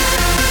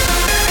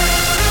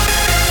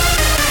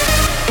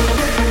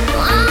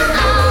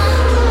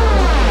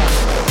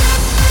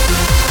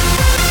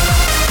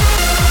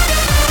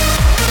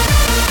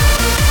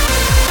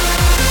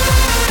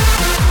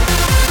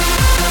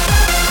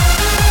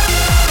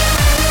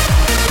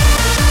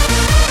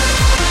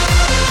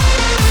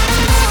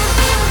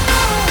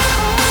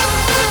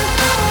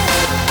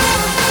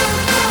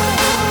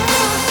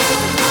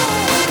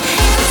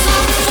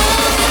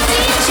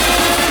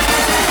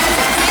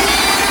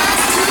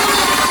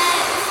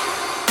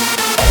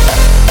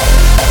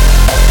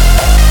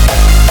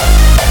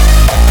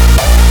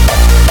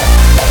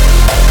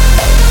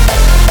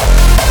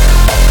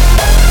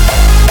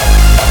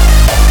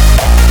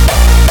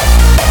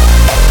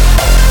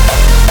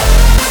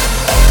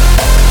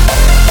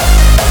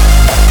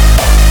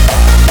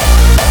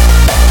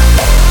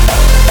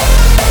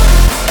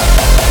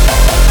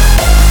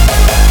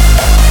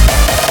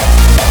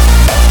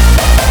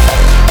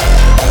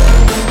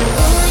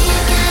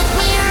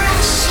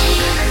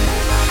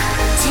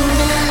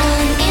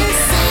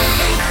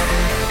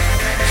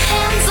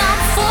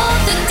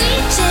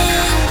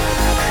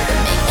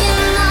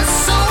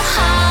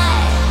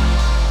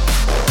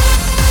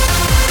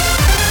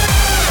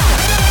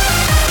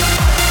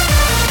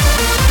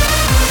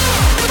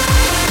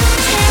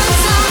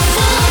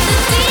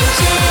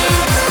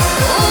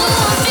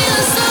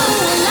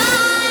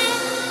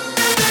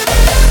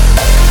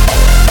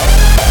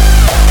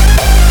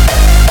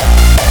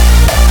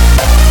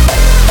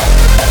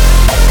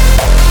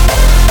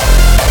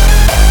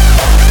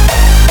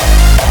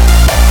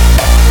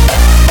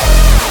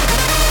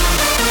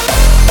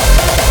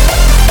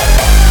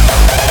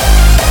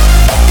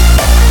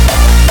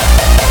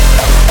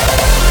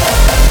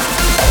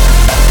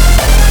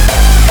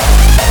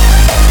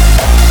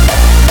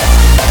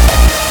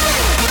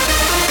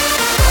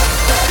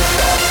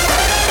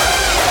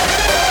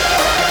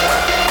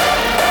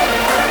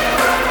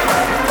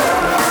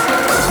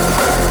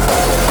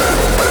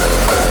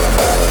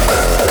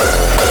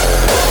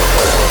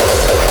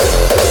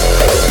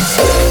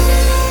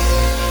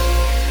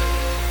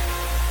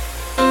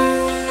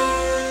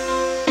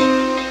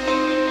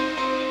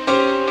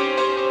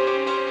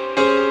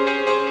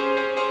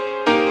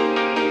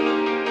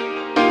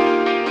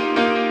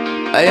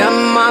 I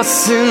am my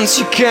sins,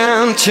 you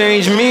can't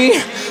change me.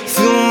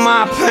 Through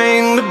my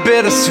pain, the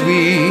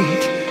bittersweet.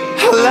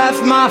 I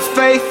left my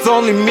faith,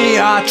 only me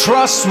I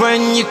trust.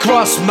 When you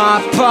cross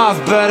my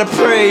path, better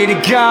pray to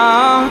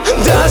God.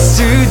 Dust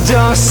to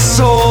dust,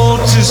 soul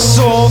to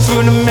soul,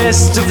 through the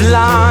mist of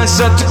lies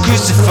set to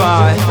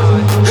crucify.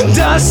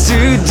 Dust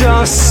to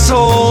dust,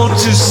 soul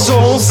to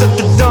soul, set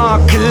the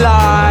dark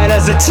light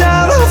as I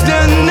tell of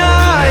the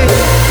night.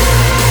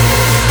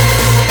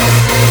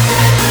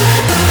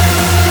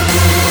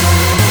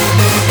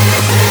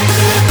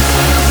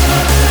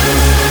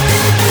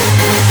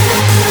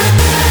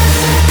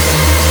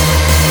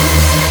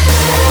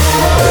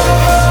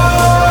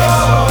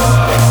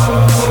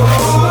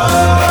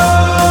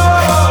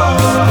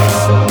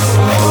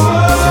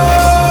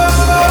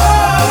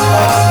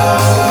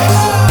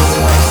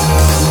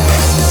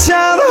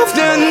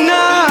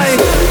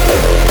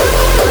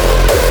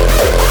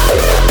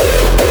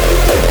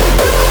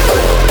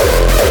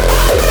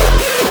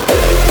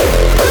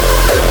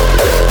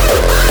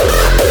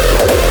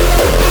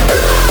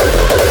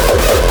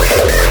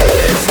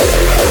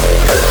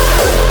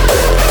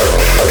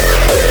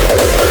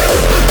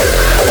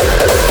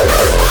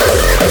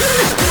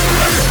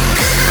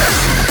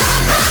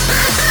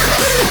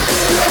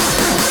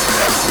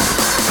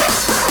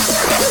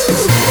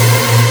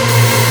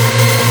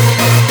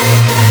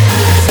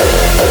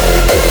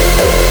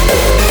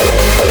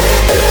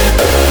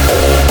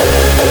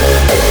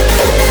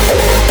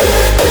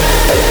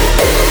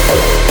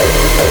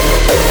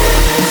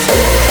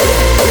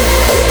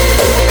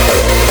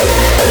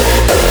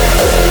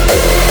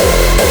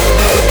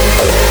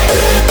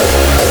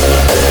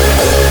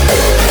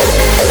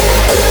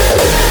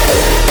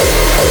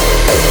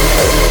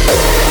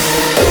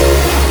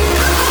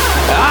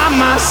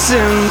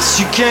 since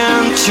you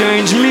can't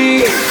change me.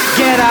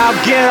 Get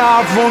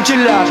out, won't you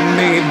let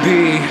me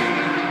be?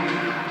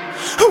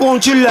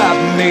 Won't you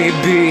let me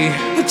be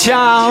the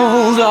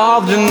child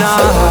of the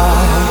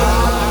night?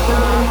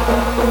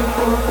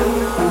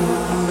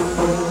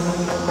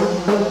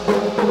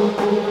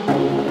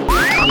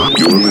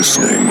 You're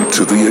listening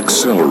to The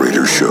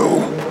XXlerator Show,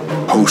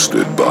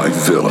 hosted by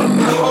Villain.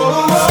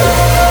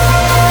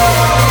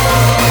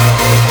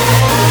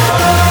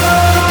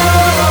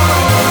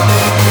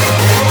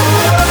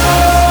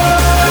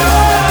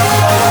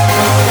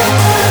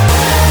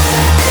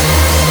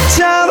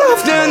 Child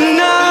of the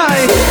night.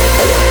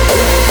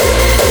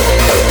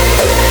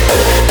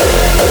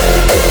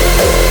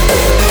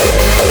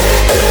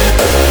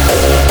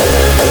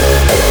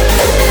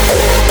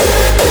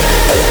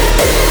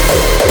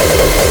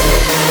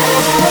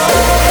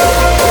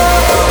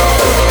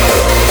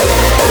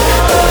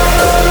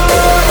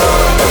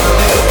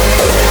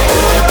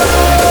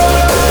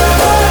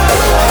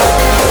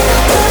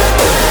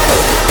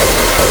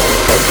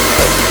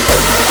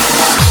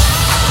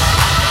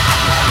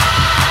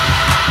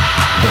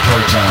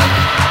 proton,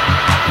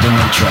 the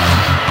neutron,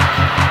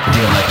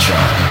 the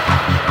electron,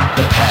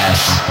 the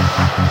past,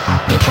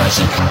 the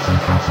present,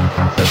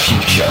 the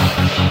future.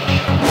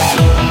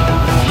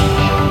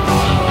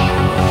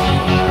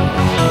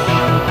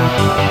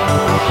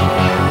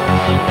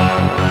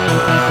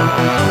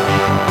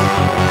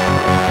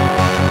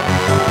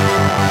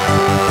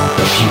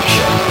 The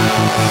future.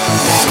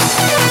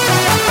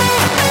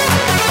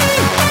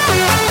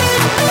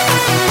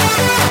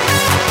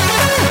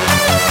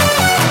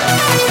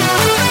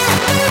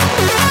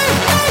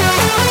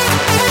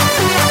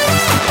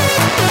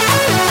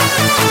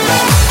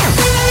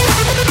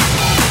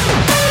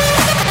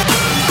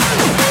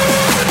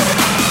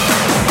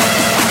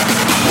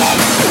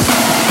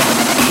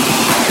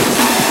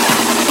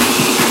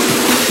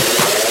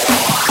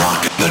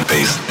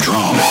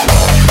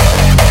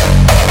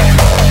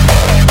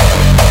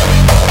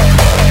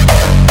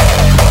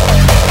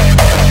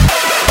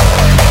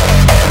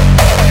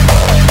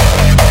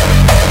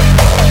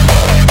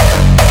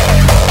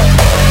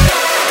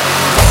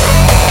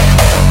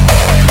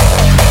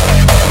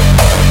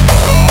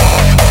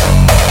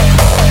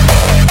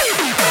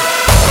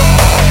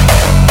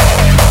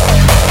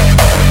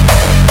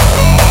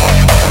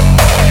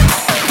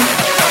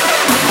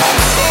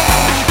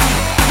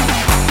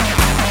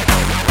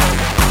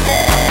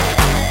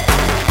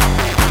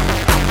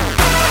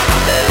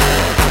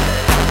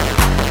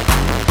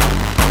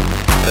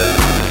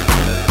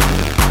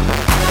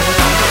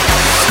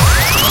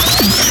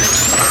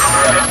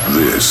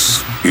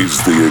 This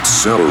is the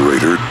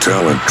XXlerator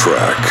talent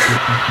track.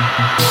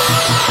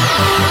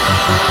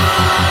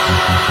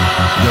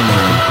 The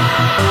moon,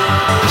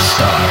 the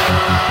star,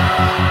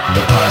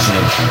 the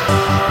positive,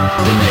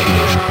 the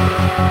negative,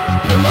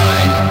 the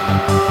mind,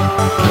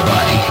 the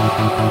body.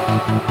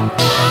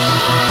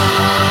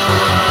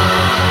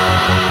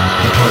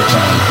 The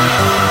proton,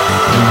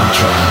 the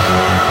neutron,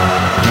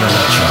 the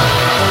electron,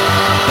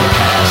 the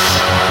past,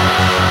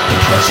 the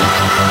present,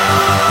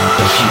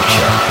 the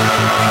future.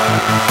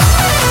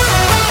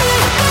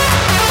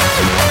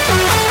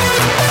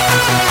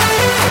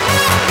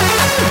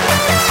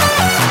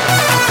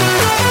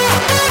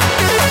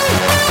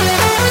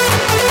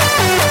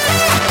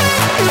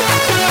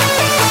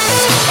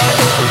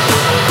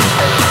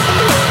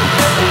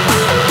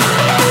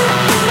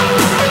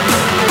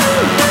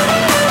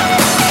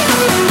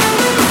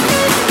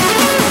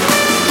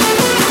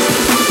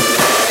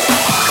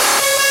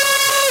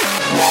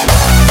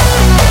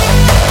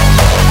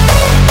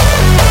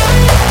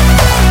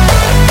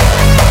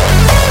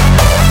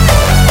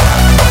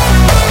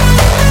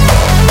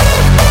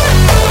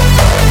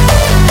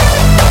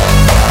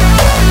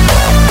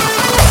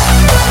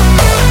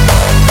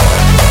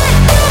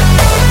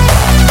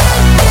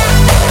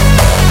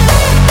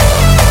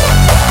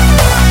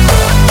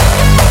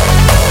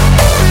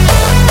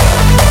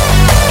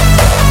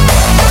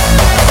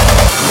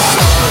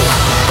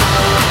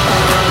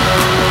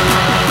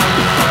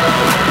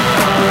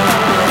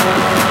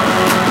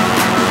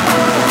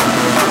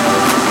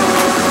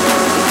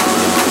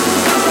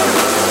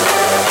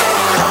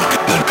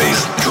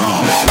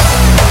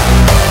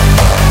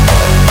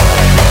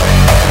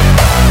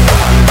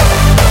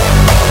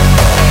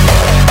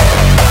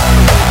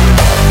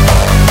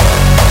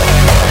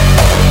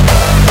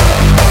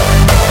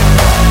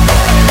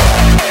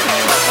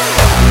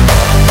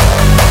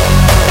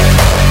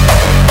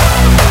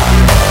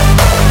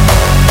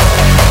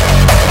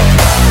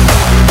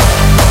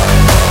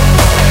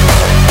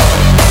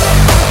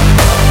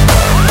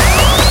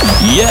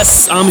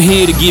 Yes, I'm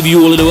here to give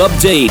you a little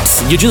update.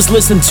 You just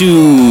listened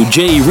to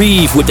Jay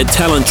Reeve with the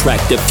talent track,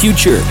 The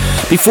Future.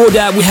 Before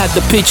that, we had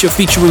The Picture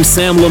featuring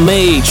Sam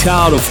LeMay,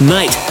 Child of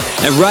Night.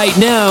 And right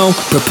now,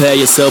 prepare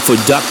yourself for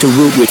Dr.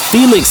 Root with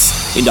Felix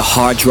in the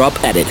Hard Drop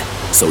Edit.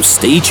 So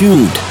stay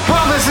tuned.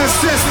 Brothers and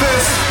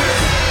sisters,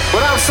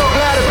 well, I'm so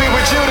glad to be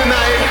with you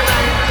tonight.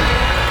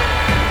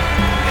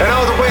 And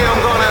all the way,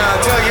 I'm gonna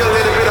tell you a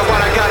little bit of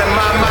what I got in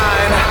my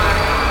mind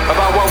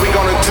about what we're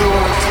gonna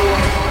do.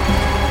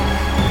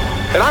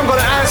 And I'm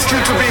gonna ask you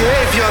to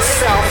behave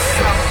yourself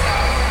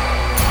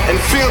and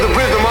feel the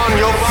rhythm on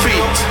your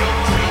feet.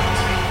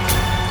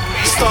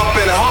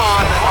 Stomping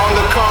hard on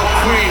the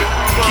concrete.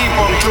 Keep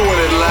on doing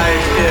it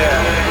like,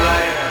 yeah.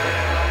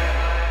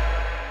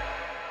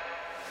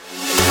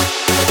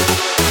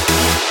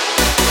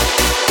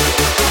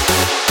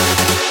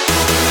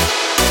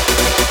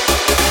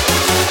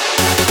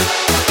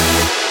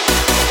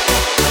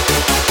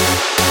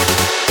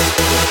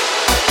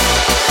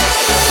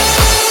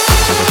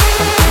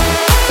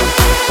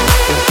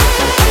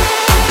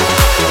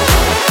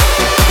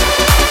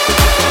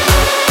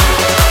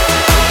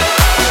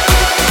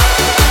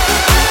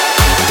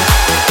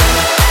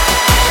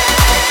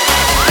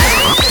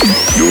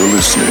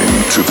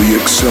 Listening to the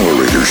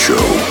XXlerator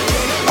Show,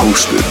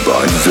 hosted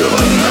by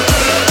Villain.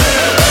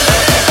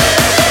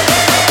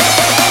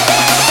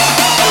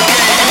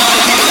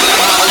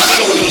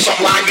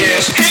 Something like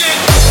this.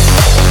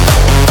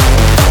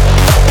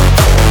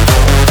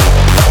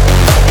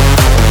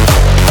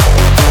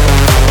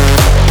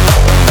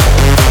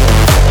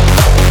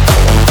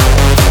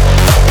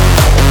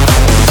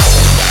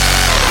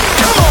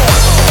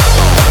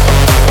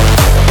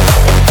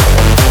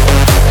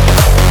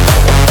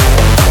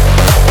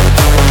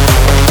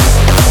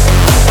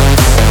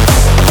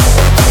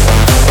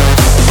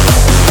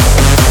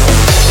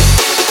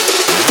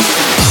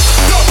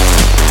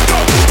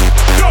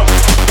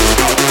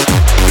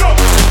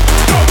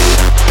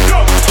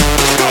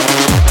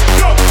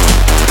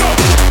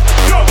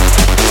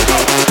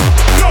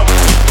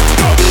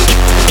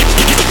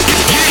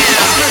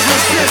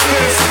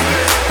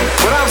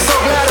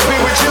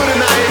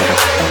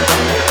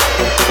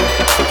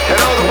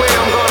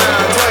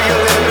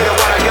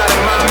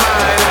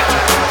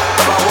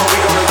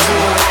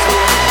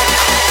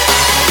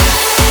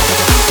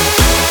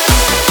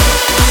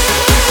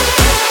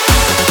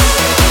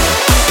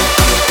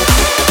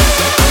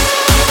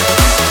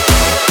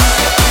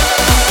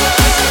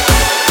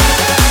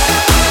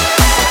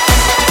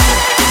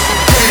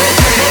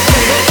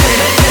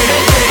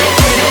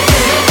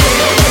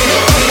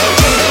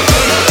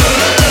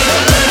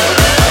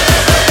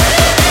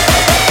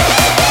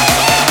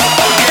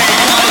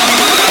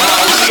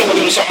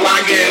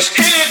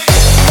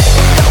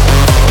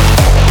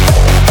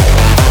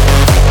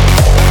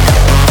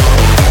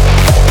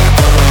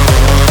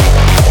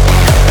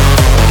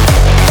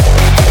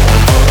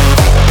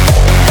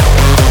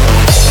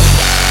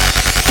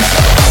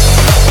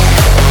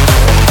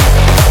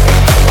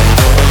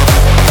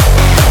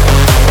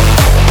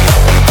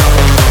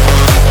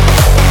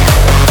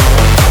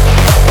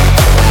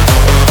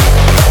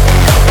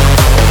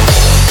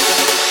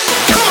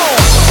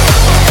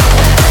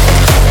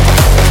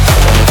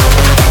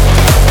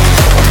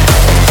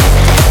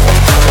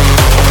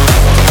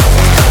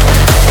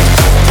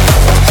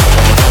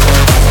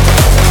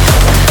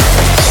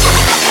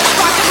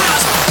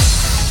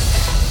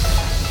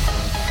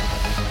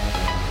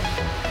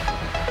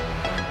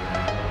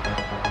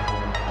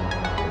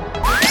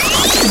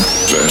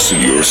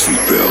 Fasten your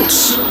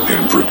seatbelts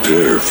and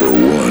prepare for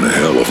one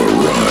hell of a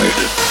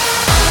ride.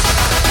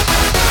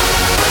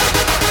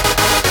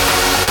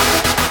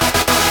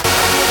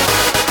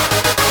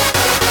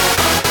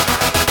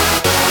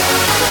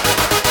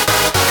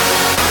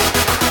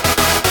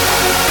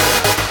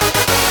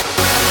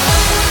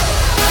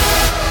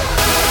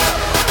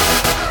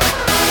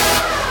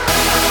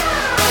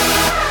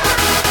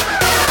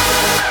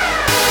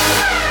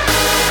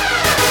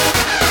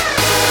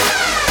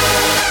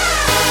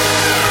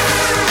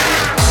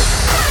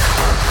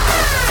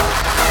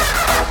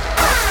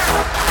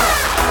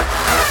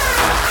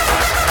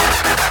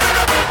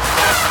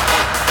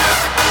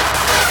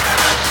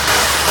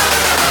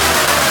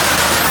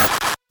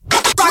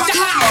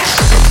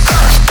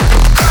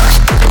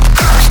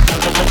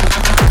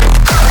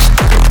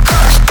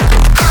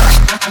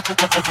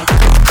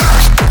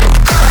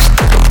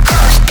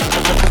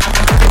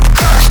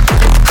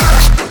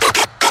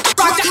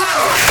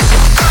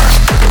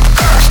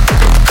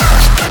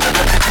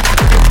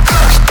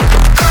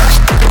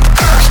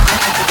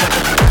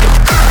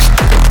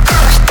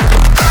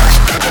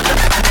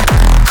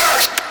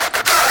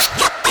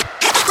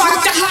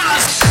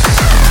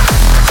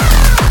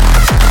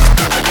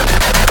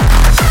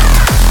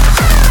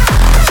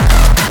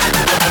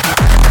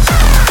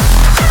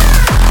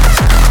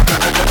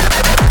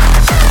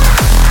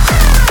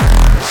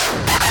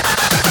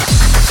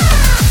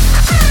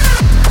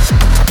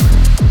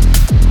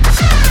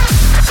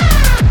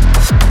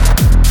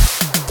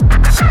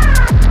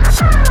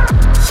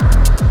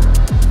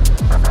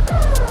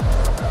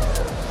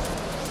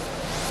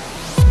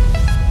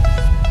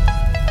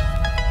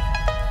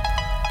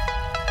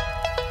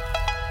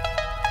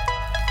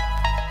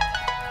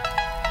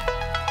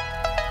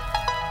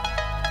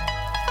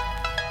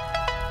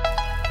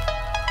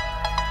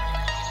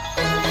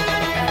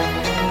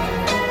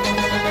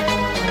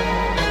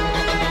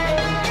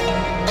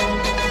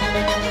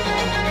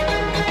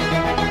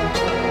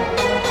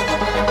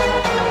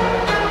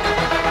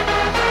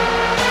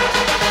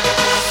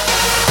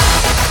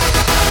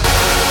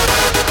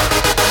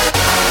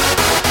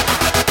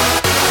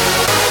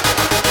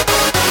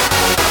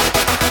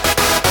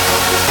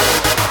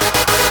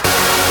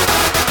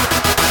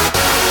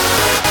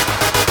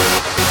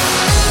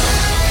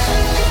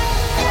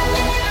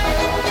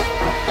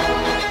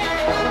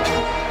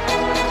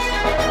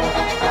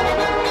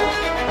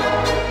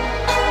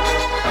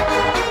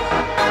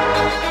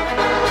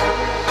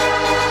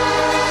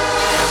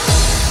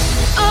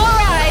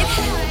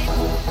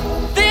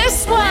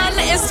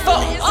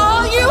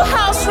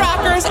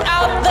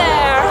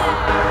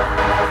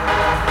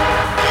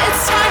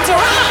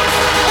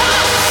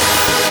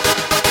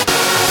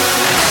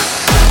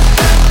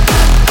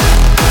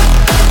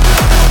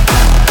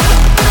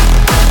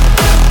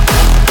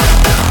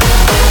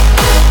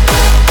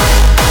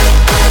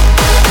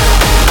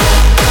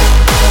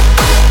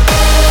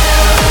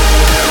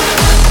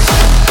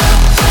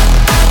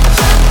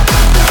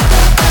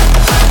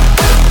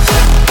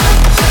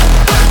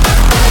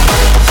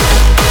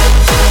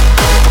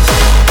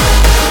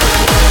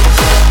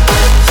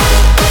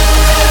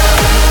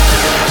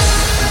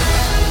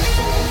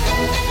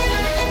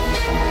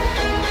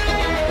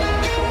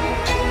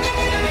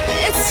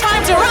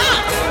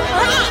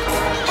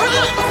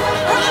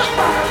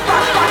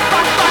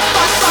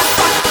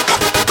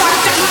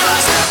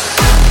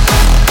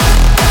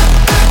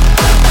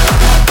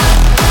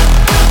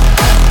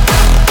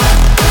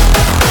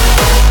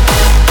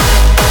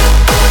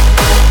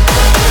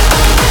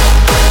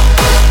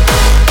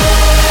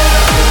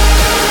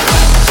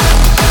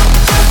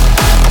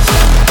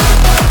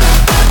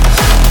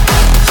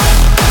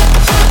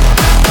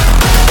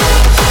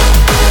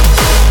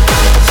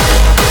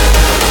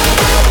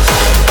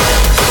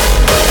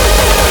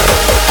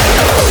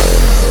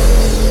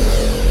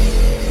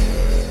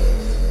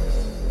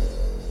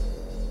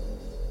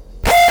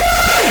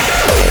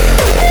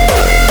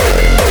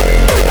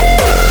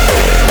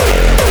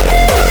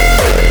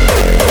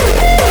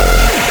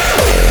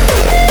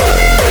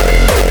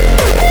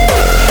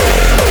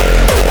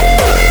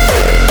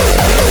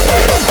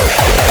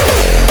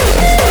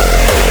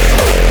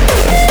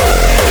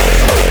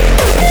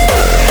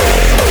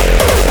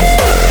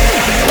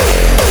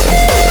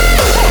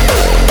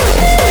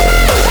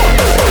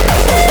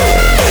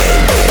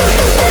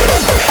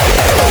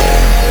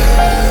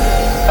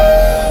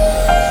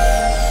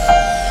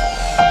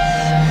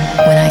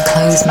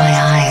 close my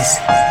eyes,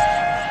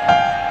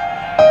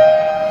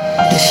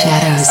 the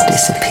shadows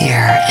disappear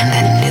and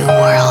a new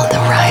world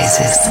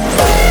arises.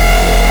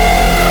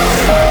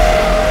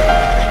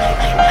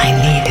 I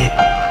need it.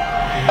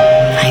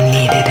 I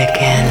need it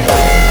again.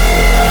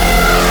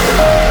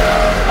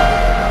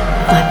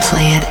 I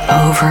play it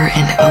over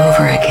and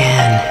over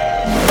again.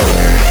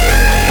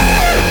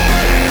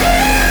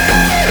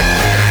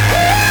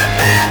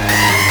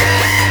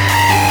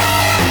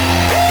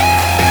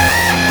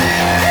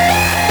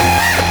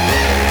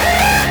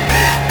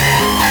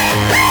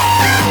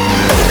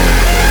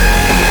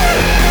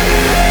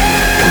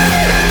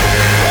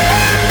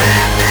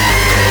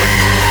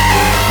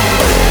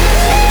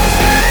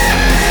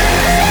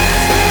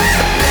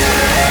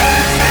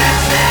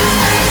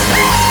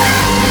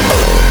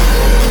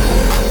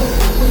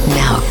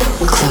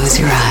 Close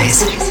your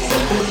eyes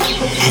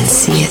and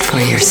see it for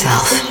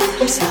yourself.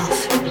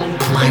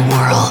 My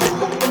world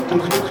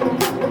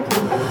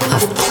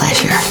of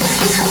pleasure.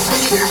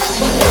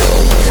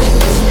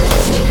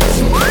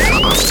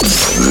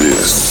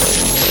 This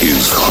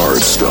is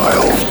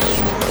hardstyle.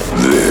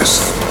 This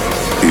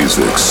is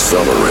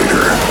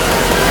XXlerator.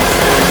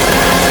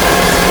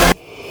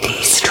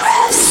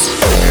 De-stress.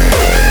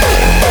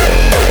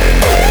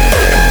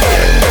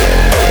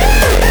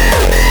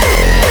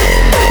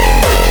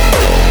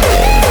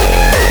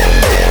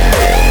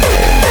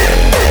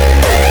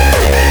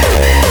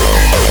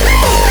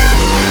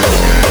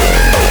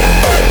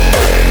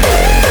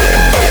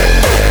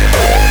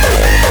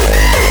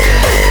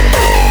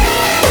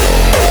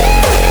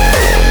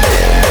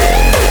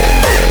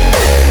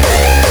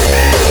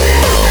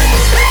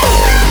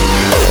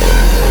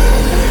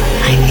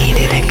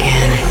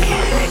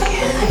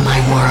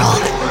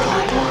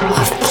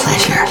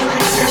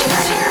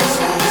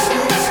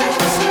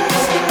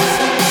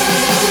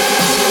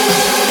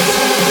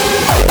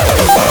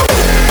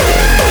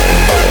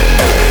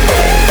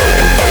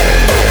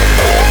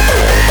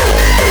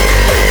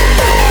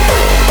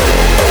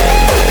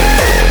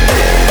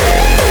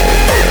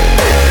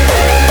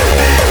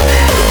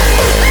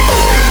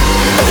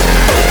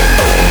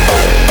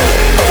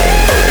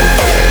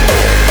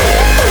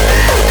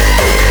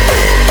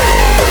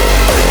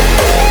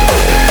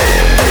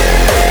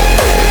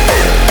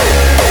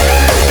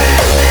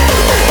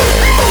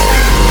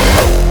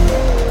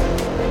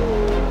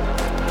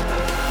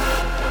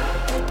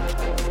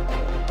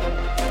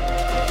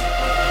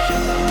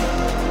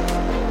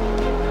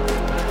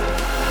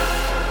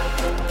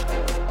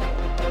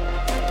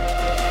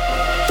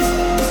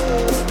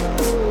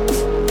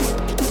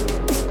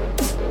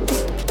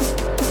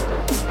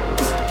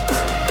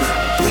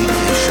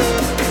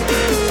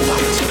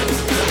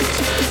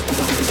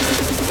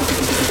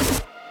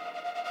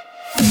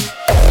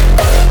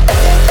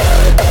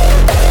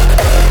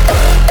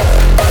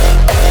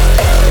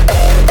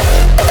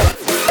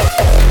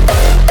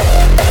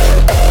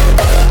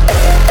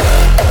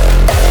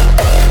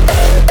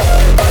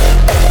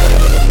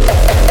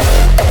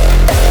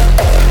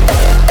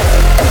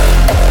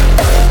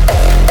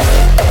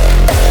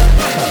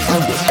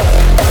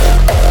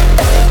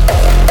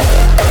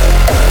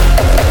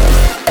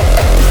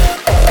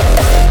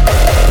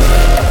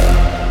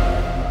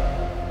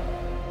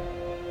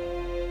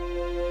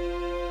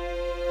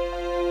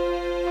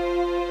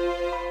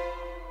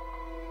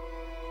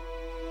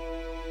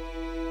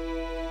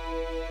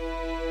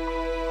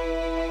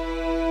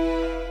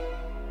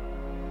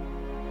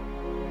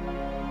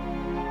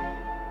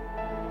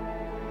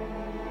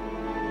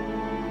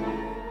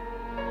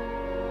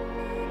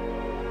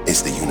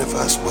 Is the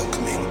universe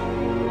welcoming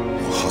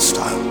or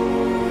hostile?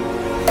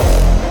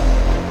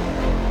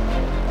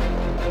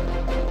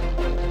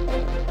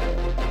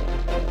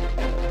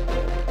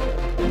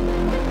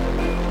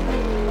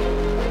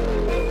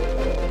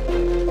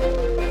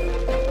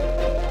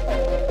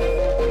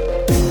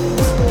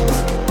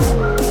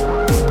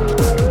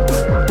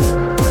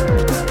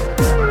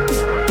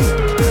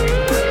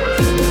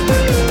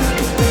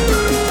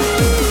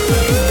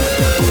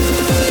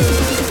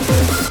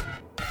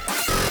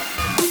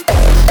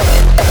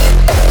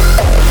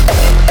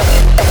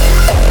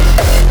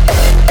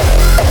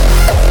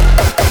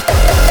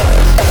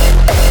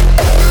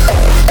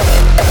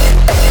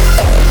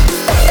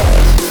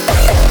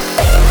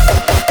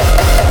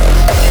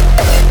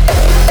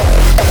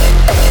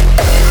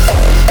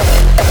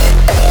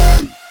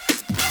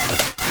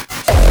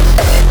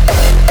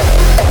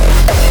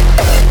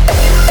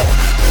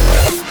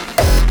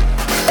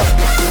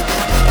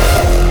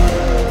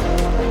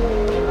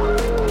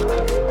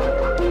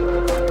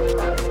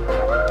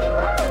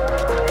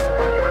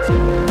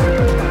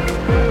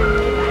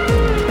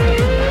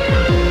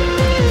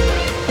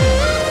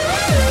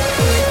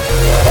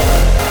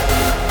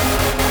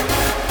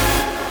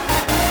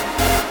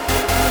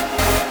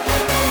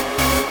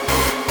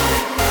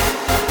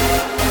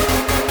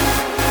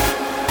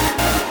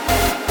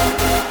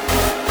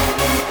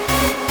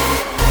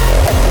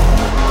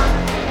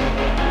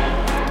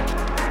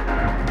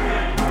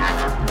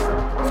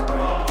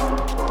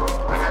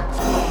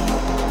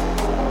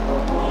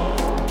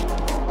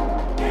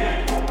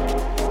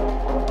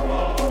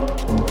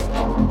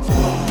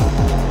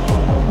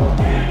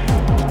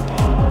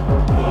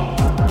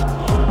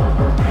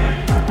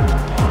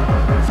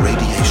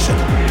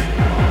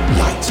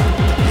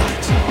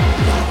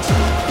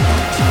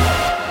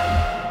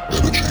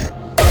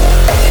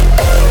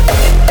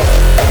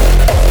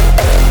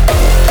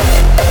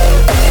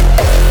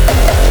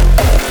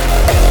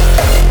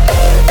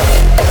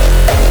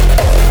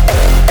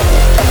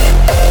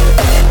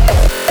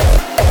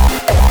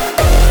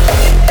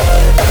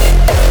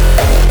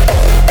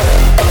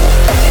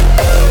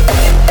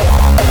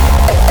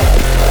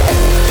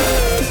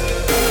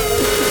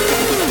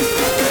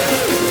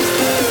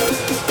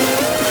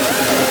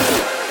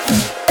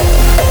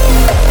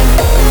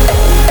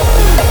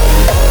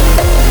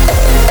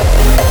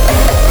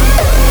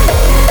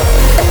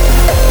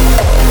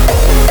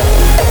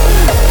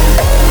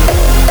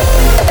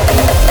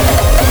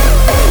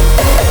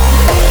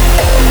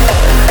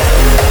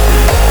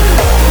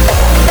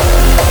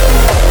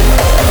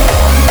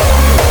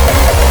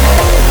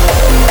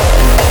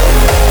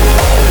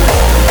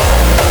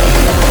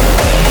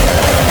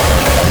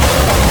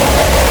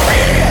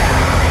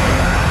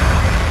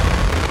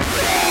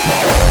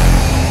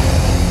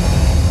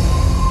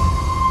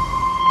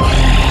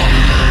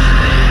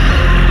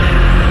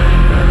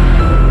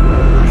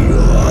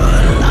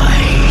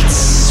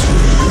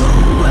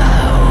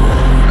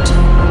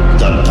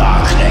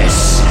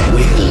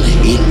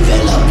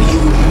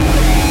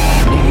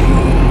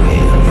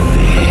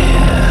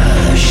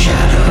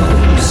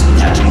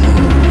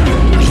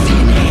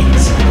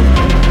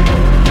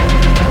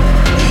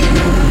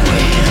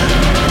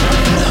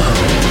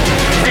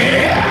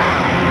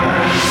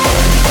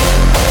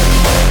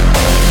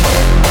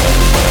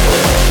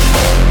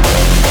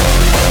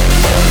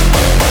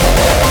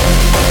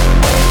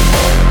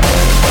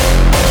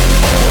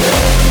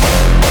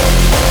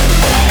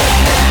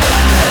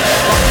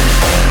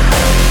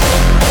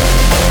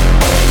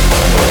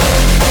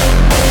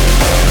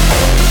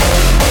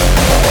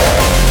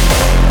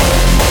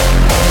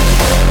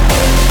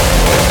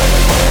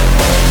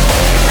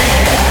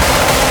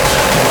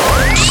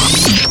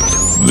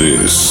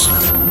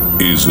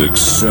 is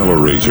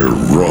XXlerator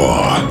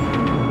Raw.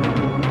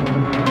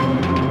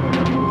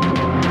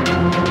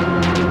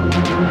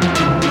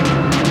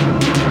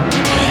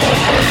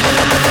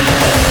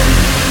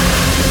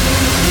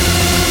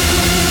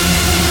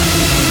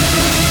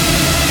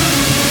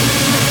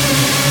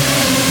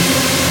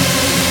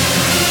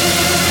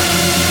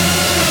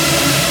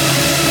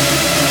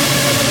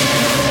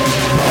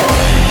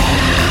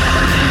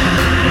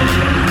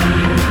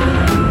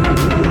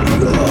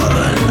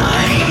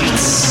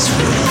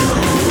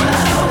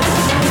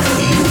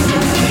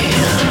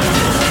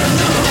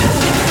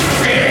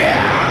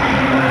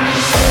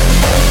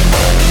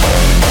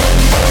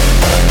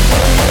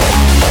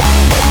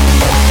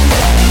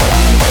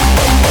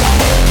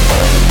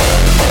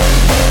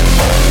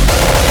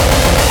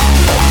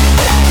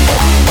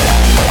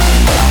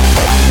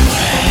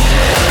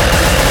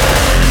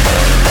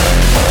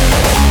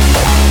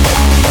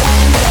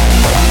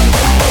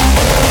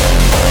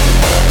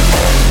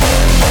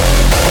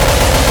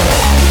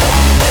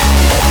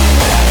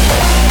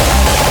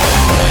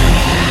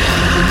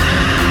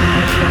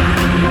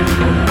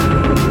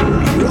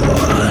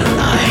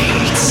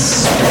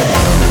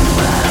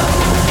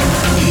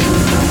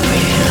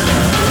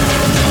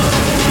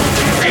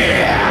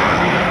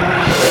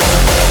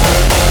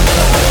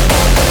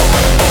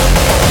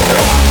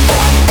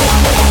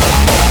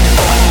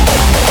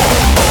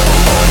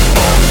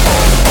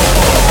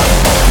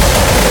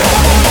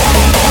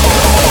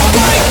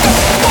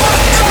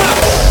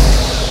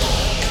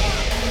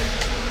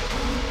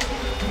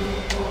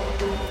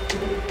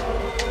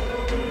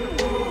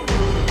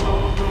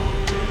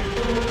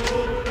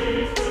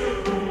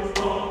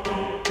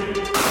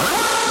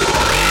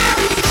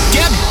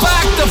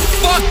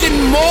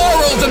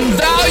 Morals and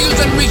values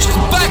and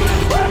respect.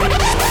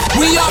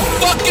 We are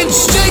fucking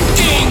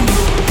sinking.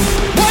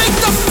 Wake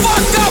the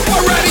fuck up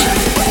already.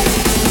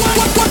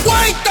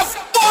 Wake the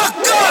fuck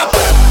up.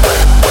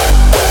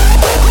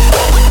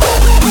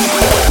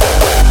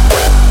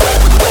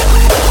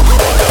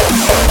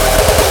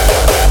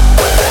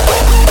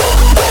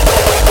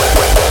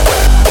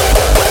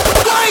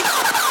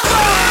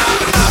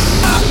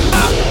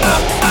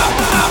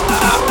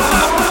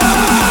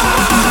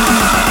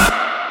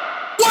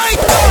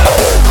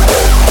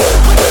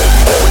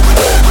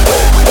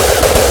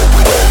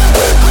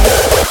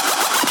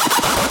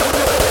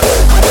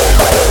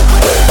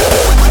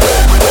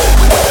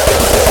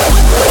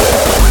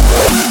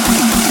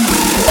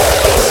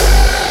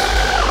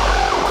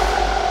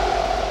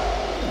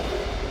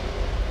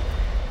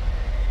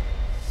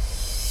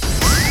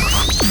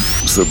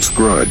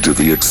 Subscribe to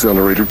the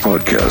XXlerator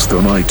podcast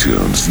on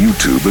iTunes,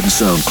 YouTube, and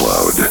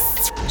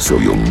SoundCloud, so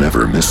you'll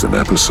never miss an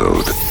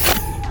episode.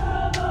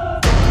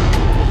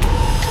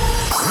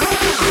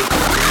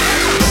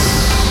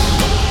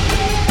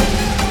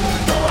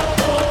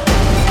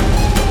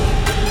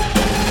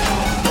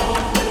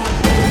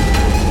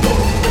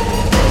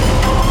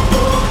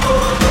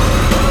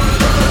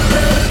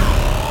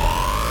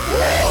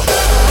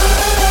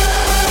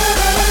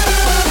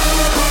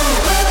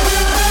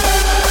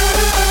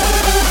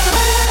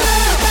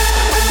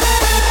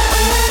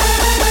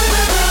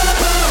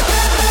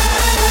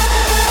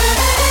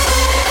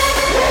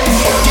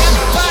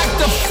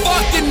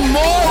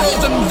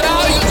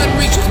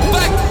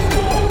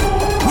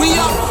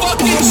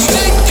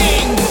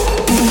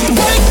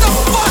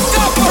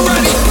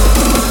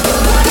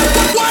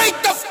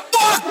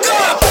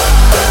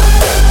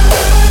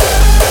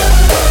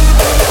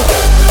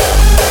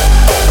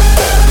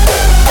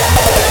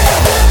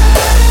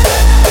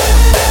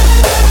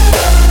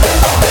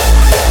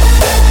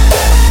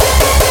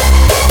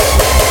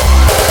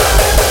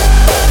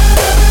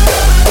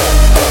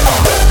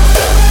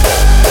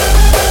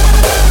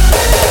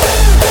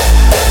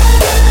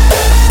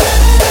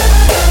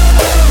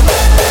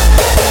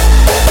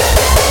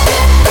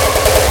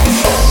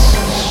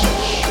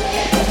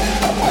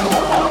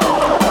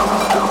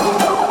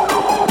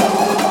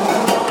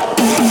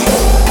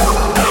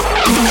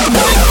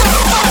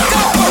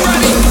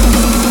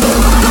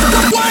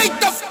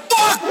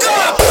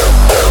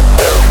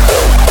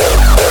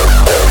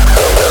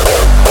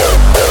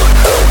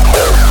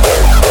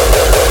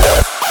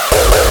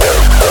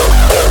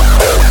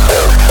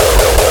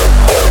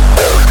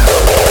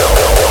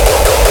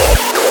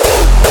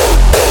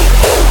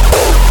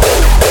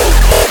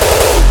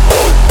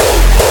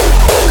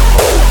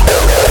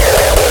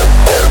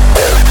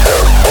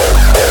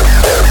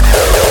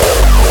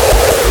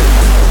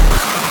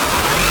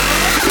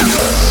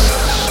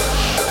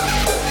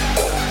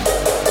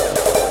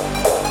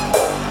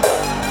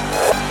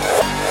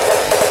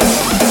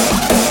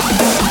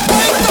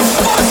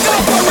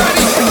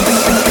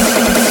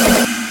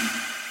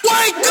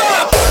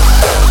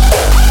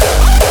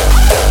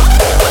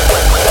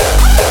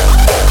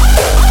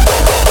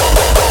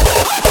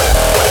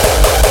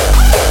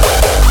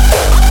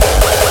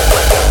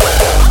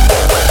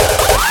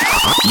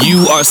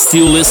 You are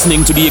still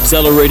listening to the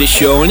XXlerator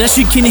Show, and as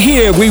you can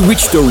hear, we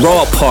reached the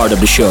raw part of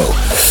the show.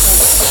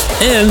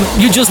 And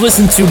you just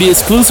listened to the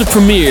exclusive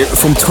premiere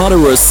from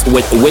Tartarus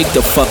with Wake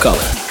the Fuck Up.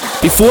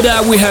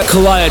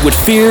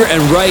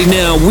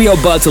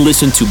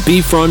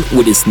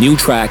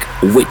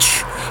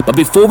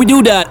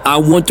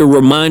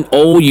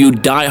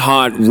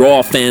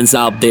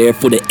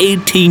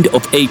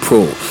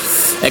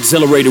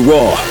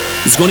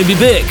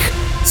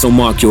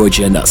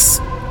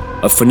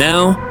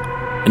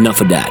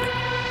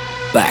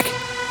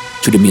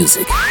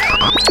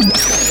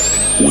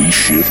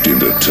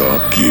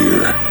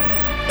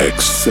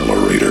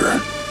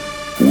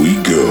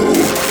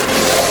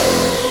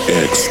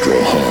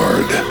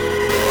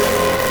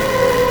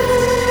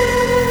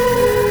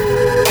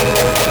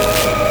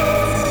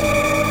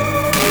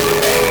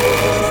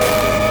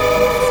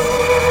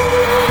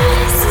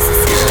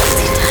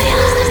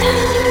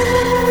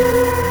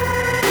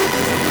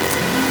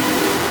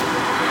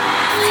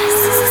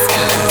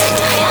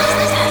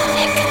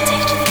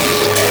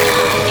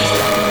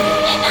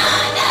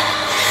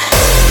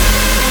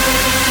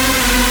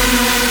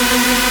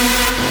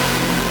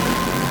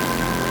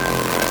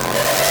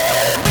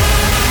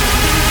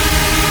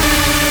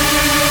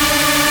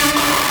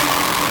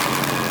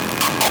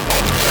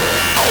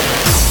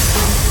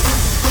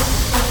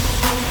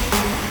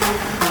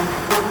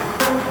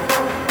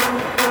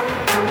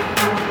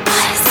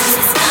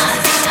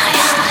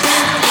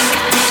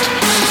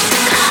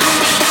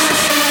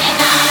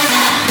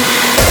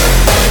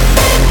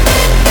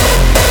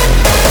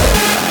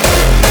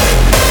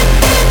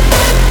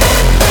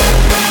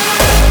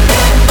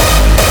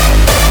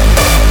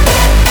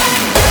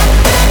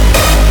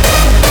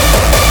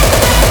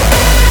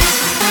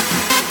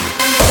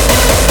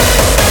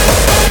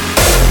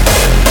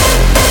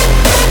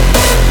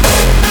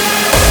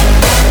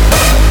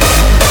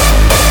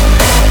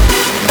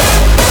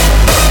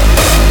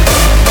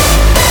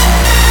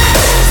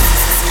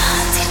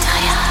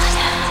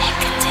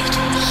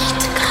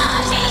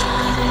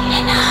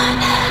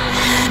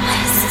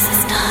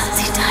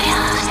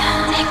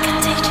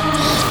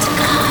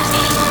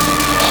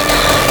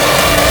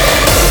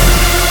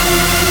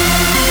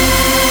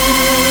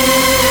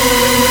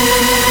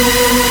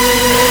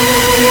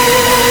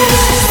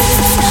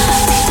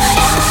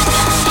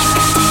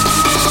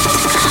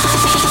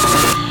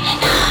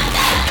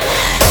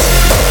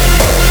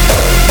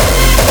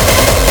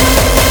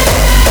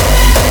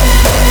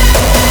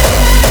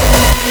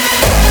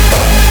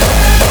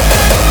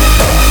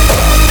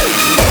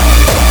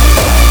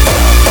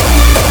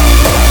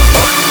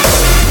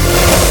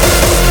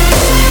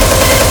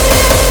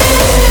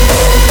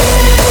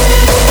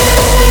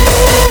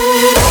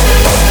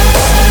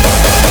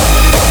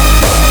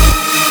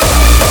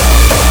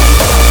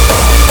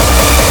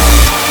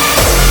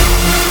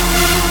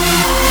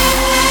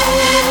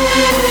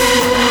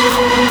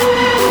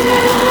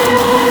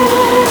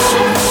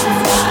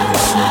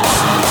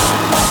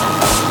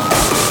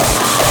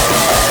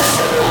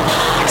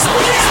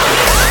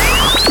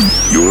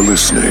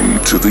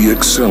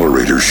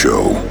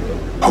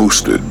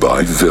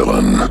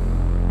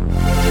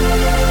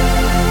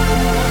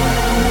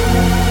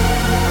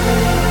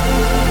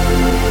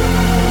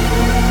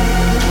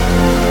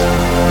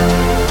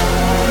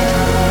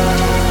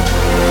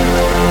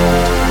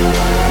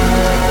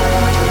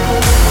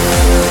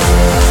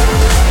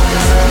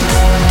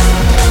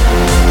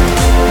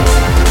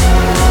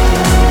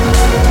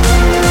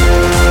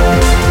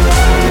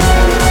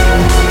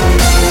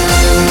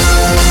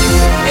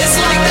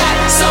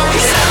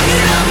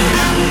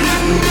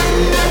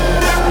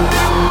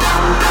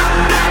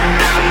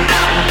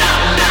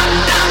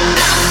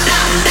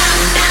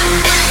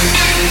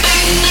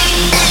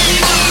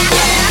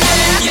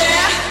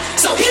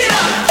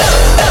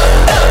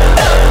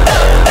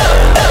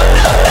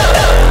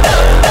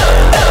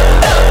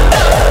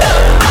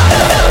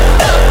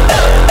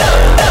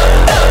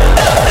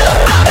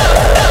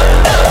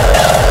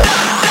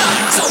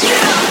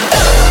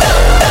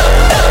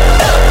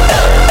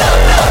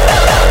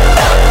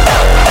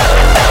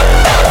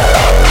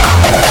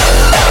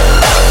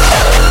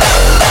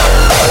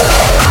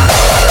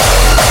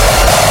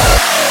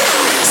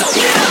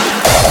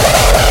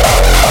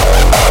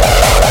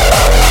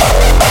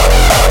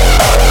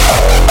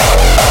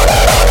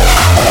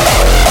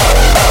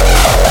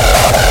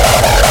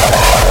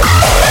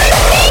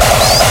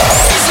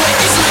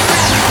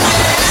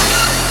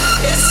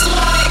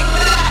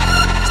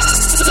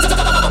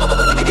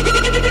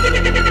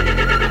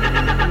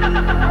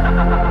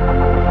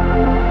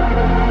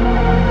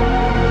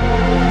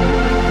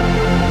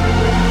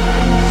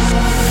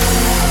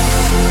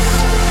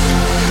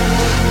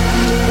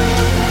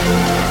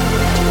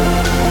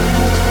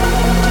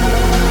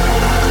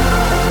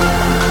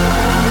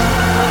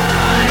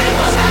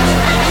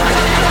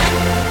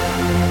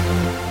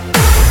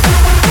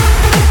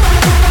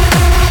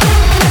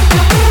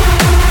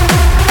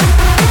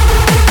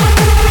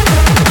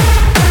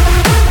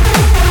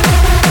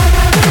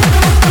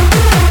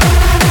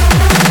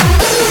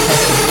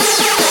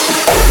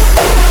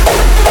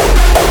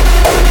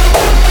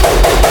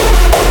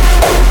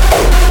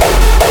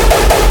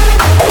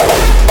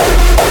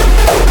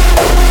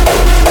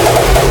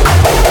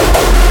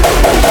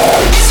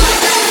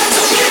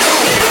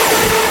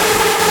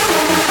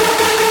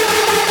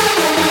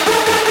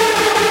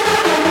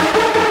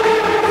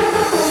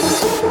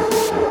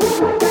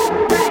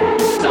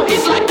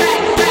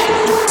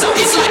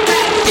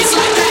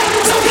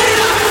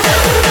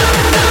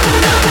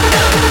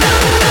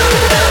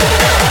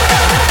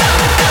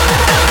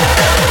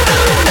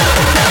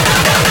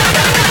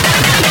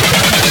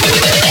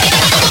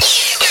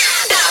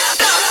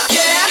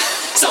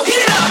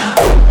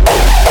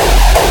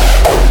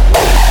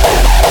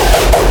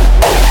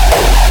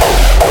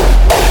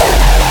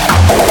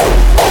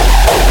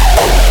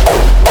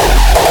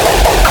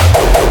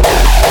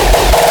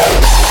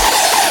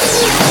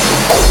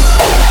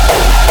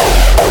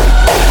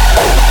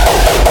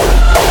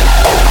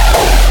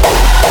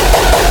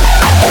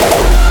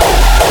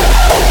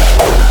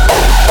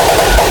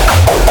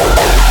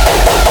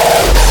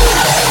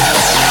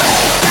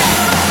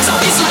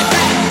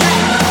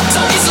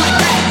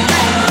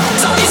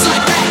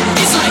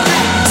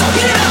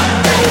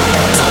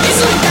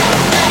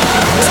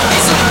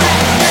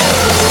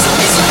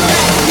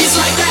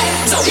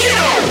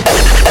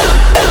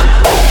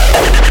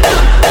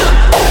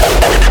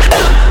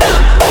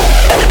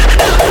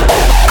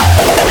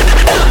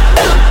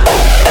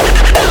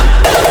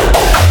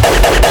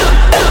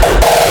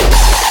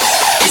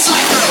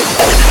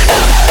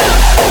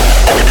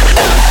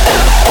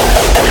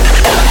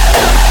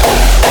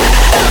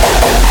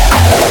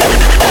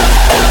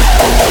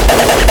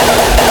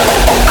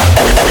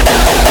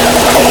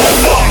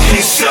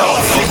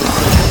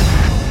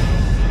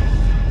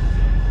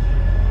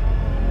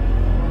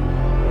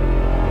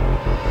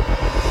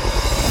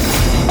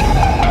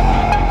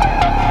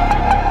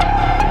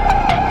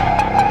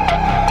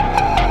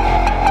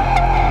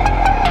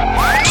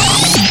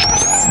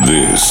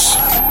 This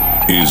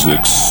is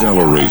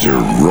XXlerator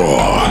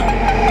Raw.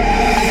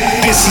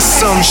 This is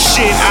some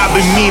shit I've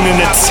been meaning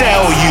to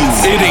tell you.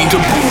 It ain't the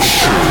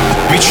bullshit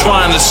we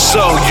trying to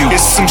sell you.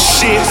 It's some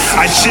shit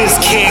I just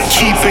can't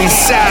keep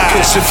inside.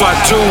 Cause if I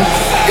do,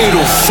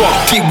 it'll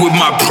fuck it with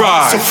my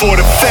pride. So for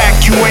the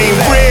fact you ain't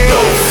real,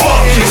 go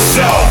fuck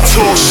yourself.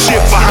 Talk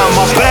shit behind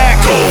my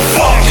back, go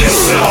fuck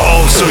yourself.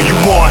 Oh, so you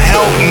want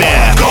help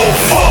now? Go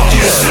fuck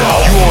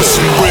yourself. You want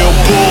some real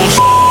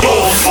bullshit?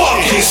 Go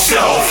fuck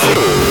yourself.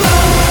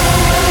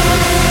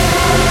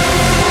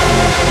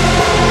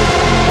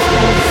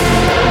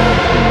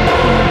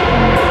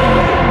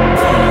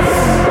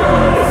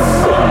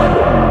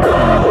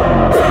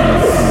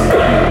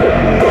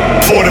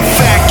 For the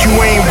fact you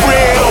ain't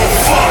real, go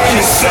fuck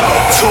yourself.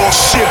 Talk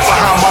shit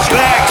behind my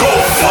back, go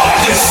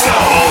fuck yourself.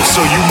 Oh,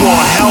 so you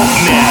want help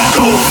now?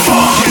 Go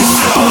fuck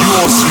yourself. You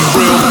want some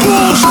real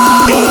bullshit?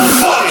 Go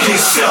fuck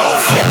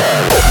yourself.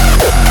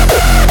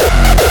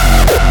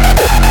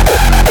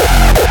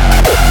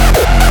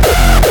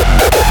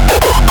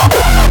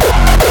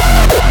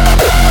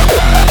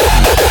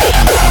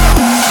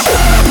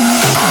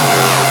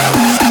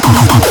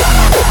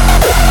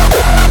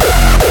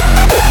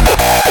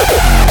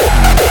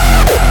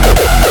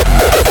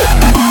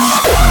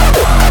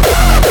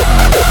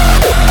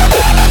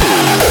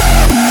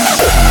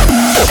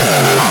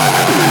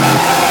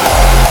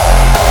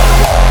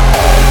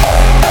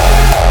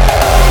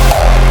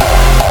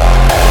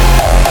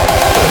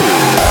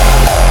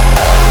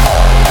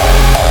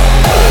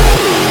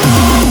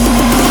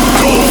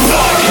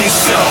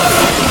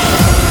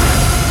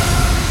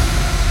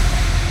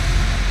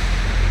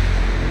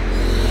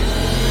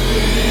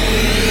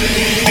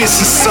 This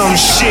is some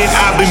shit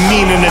I've been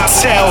meaning to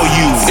tell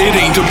you. It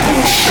ain't the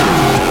bullshit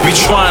we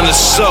trying to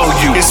sell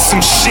you. It's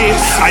some shit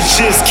I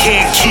just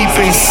can't keep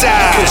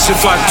inside. Cause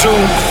if I do,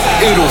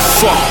 it'll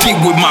fuck it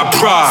with my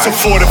pride. So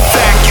for the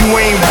fact you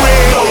ain't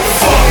real, go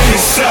fuck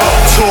yourself.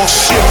 Talk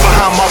shit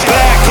behind my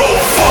back, go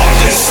fuck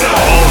yourself.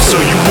 Oh, so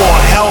you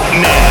want help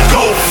now?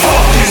 Go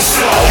fuck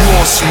yourself. You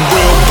want some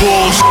real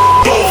bullshit?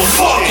 Go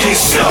fuck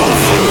yourself.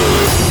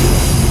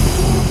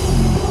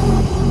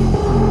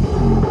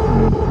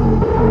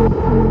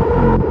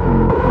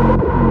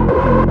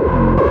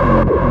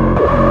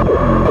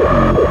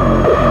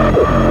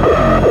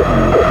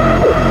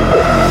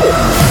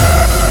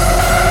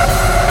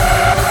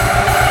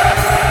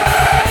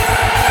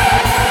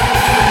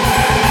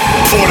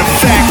 For the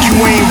fact you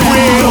ain't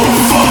real, go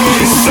fuck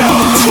yourself.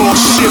 Talk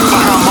shit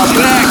behind my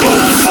back, go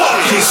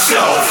fuck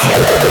yourself.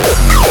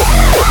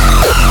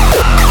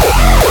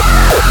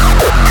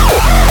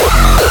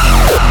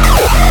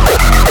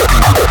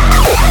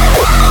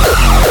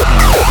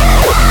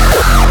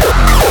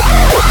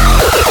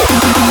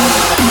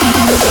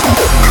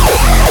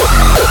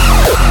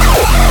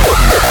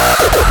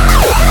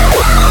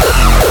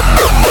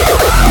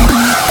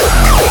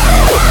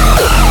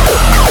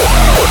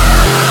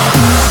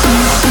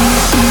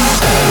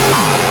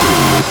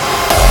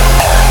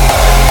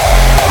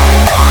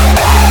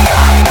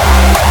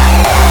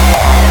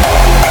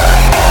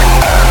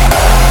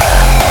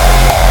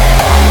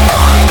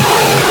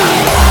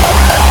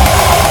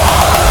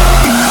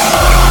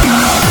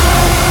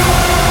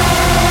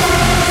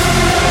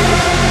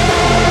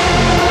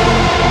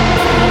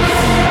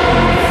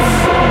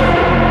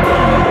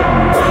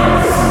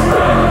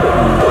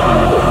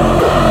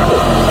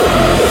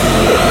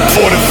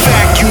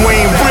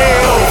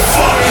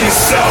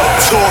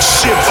 Talk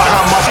shit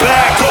behind my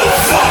back, go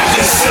fuck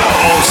yourself.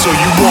 Oh, so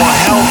you want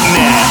help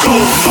now? Go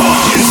fuck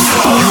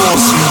yourself. You want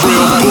some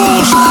real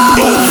bullshit?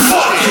 Go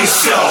fuck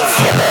yourself.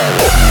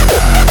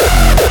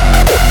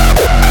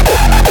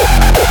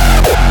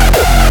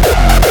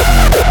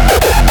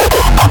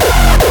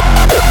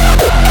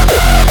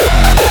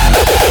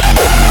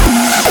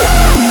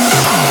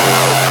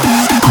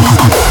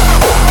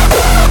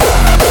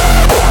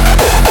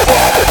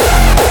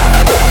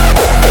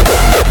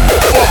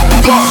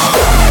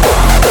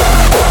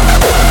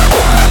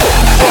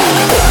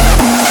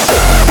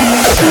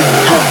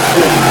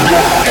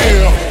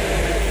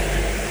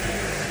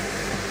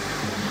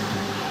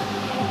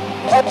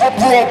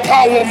 Raw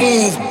power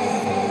move.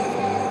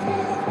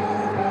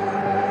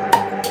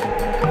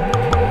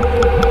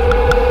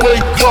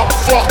 Wake up,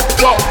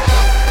 fucked up.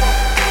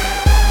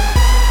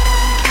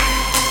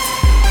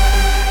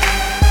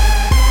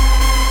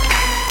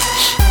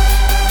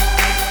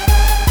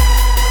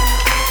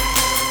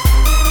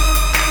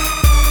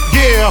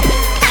 Yeah,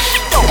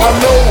 I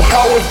know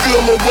how it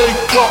feel to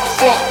wake up,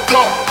 fucked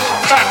up.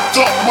 Packed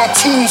up my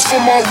tools for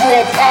my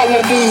raw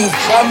power move.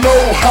 I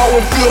know how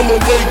it feel to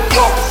wake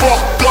up,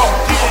 fucked up.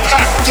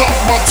 Packed up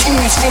my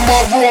tools for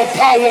my raw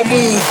power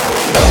move.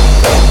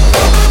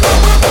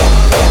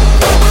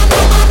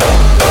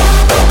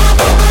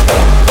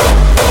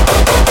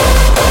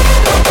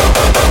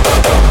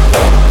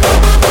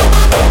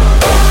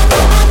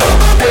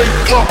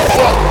 Wake up,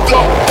 fucked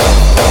up.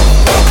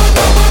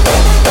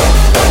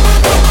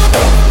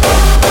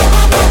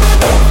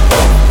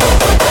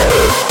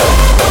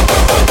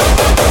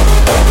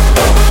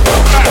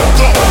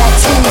 Packed up my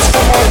tools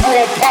for my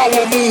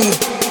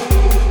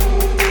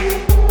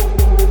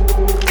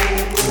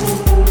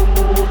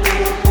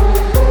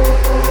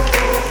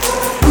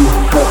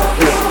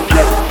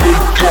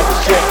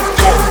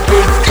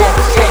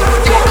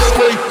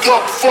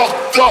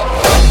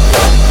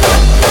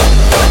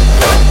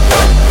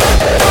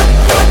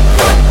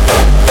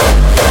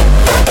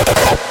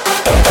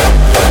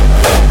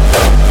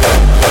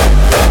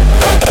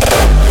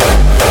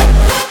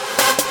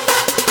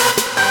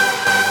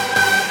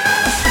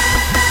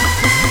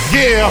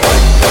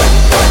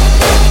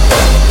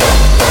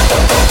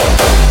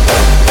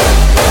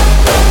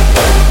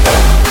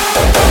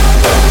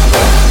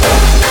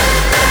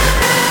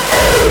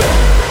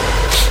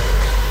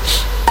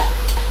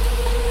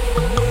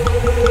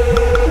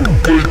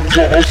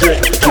Packed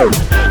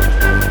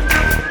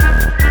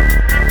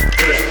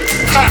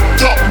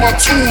up my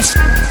tools.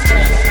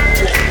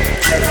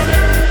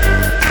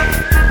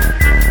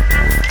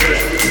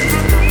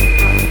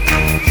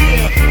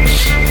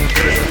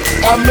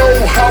 I know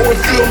how it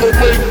feel to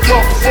wake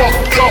up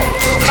fucked up.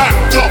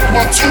 Packed up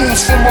my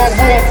tools for my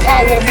raw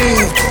power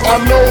move. I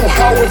know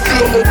how it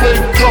feel to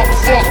wake up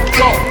fucked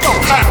up.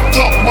 Packed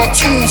up my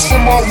tools for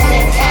my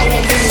raw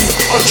power move.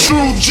 A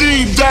true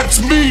G,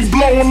 that's me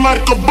blowing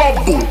like a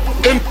bubble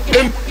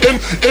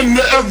in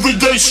the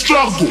everyday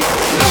struggle.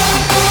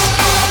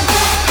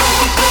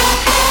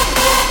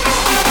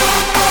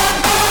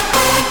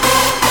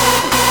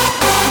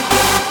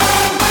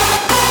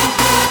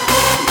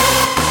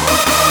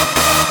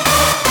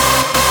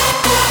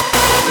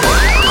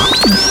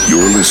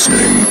 You're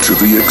listening to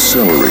The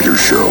XXlerator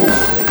Show,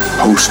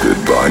 hosted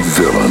by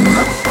Villain.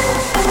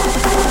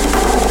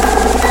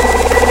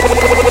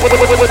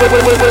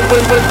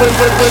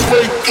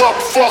 Wake up,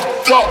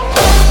 fucked up.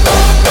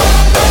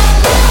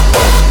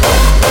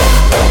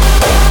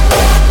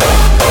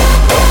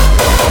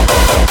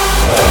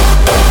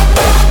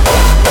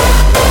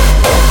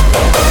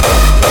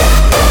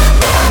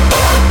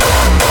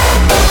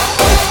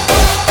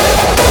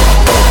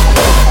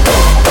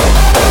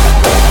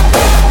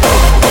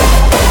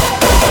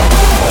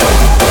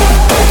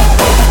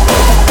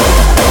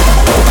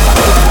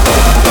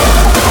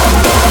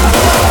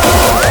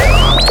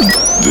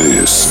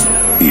 This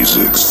is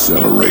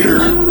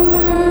XXlerator.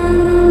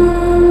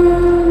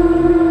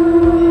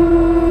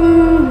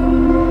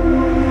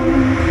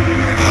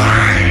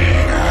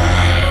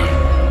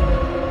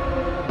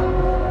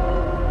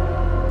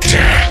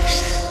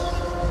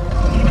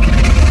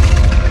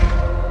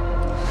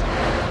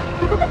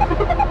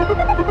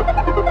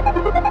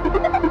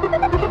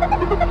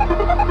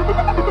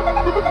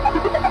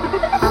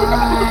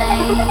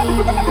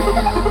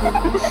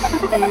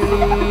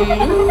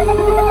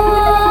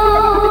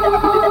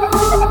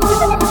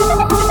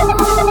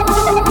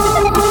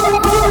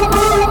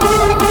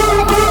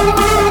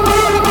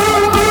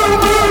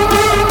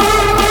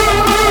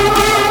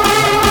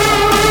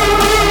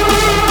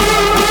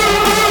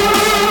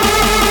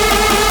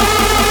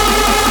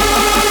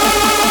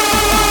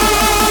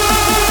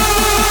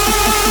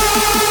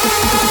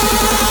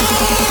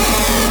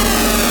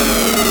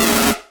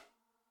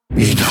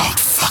 We don't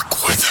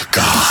fuck with a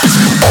god.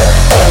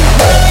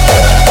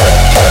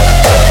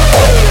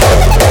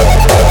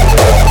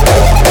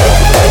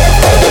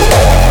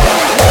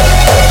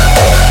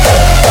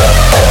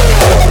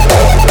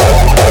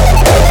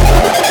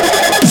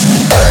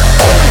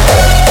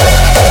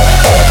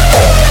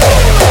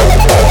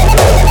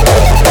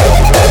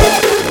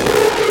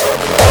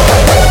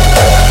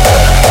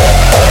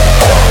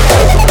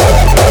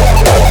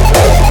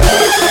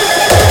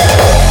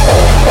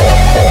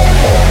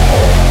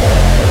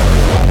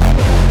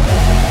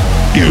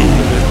 You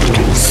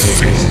little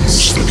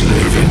things that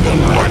live in the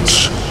light,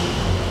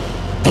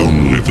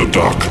 only the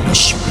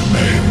darkness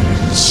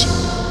remains.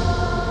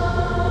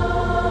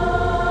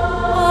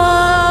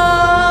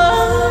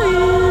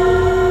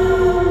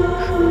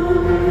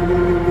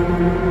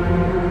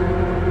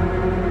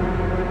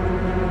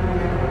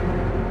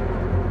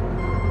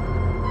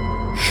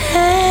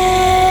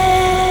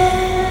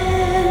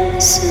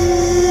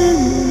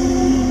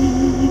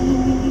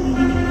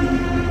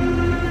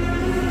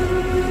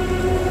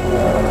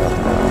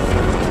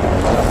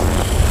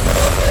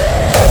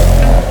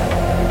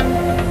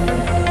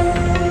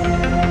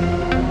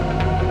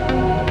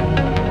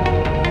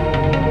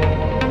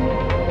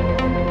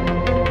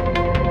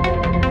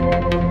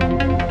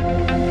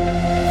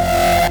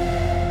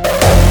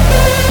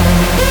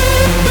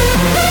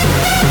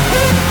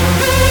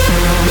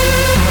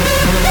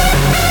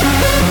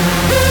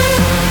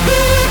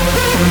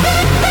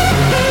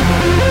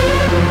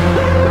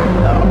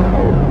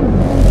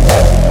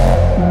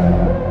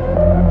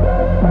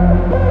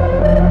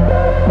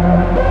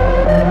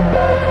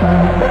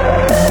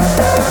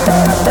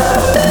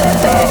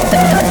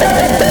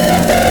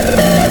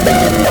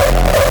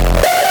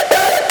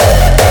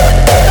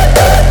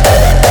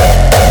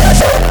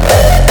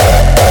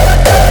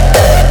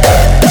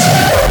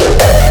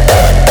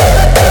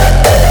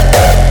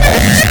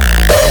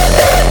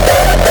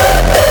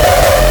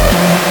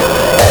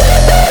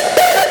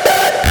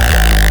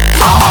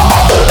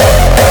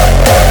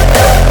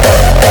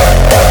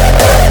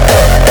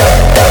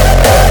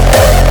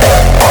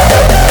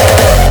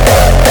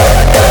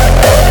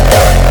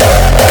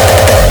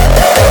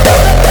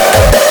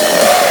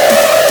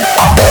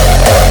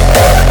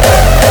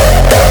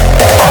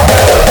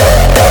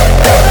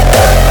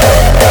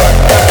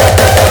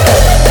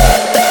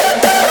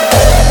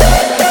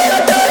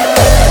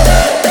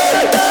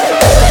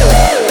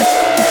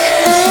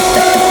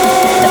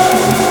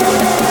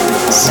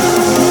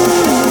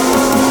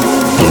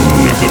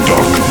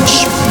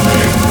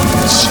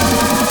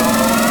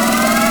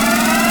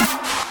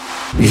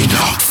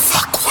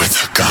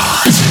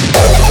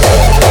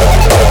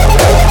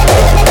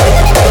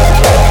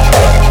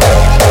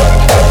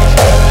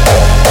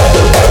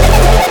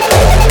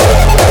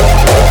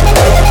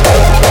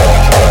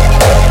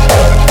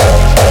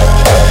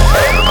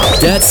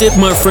 that's it,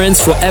 my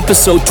friends, for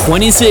episode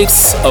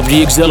 26 of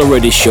the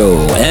XXlerator Show.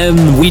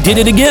 And we did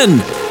it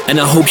again, and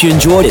I hope you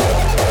enjoyed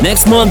it.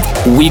 Next month,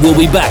 we will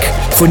be back.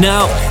 For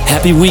now,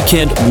 happy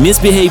weekend,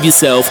 misbehave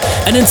yourself,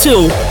 and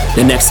until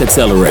the next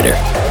XXlerator.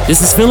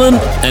 This is Philin,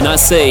 and I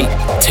say,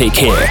 take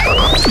care.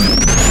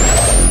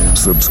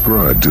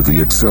 Subscribe to the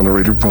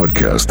XXlerator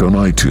podcast on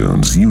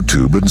iTunes,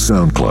 YouTube, and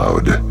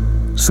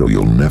SoundCloud, so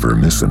you'll never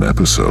miss an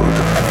episode.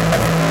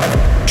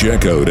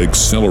 Check out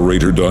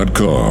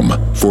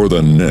XXlerator.com for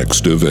the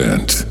next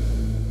event.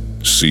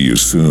 See you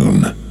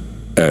soon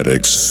at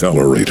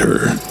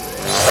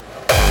XXlerator.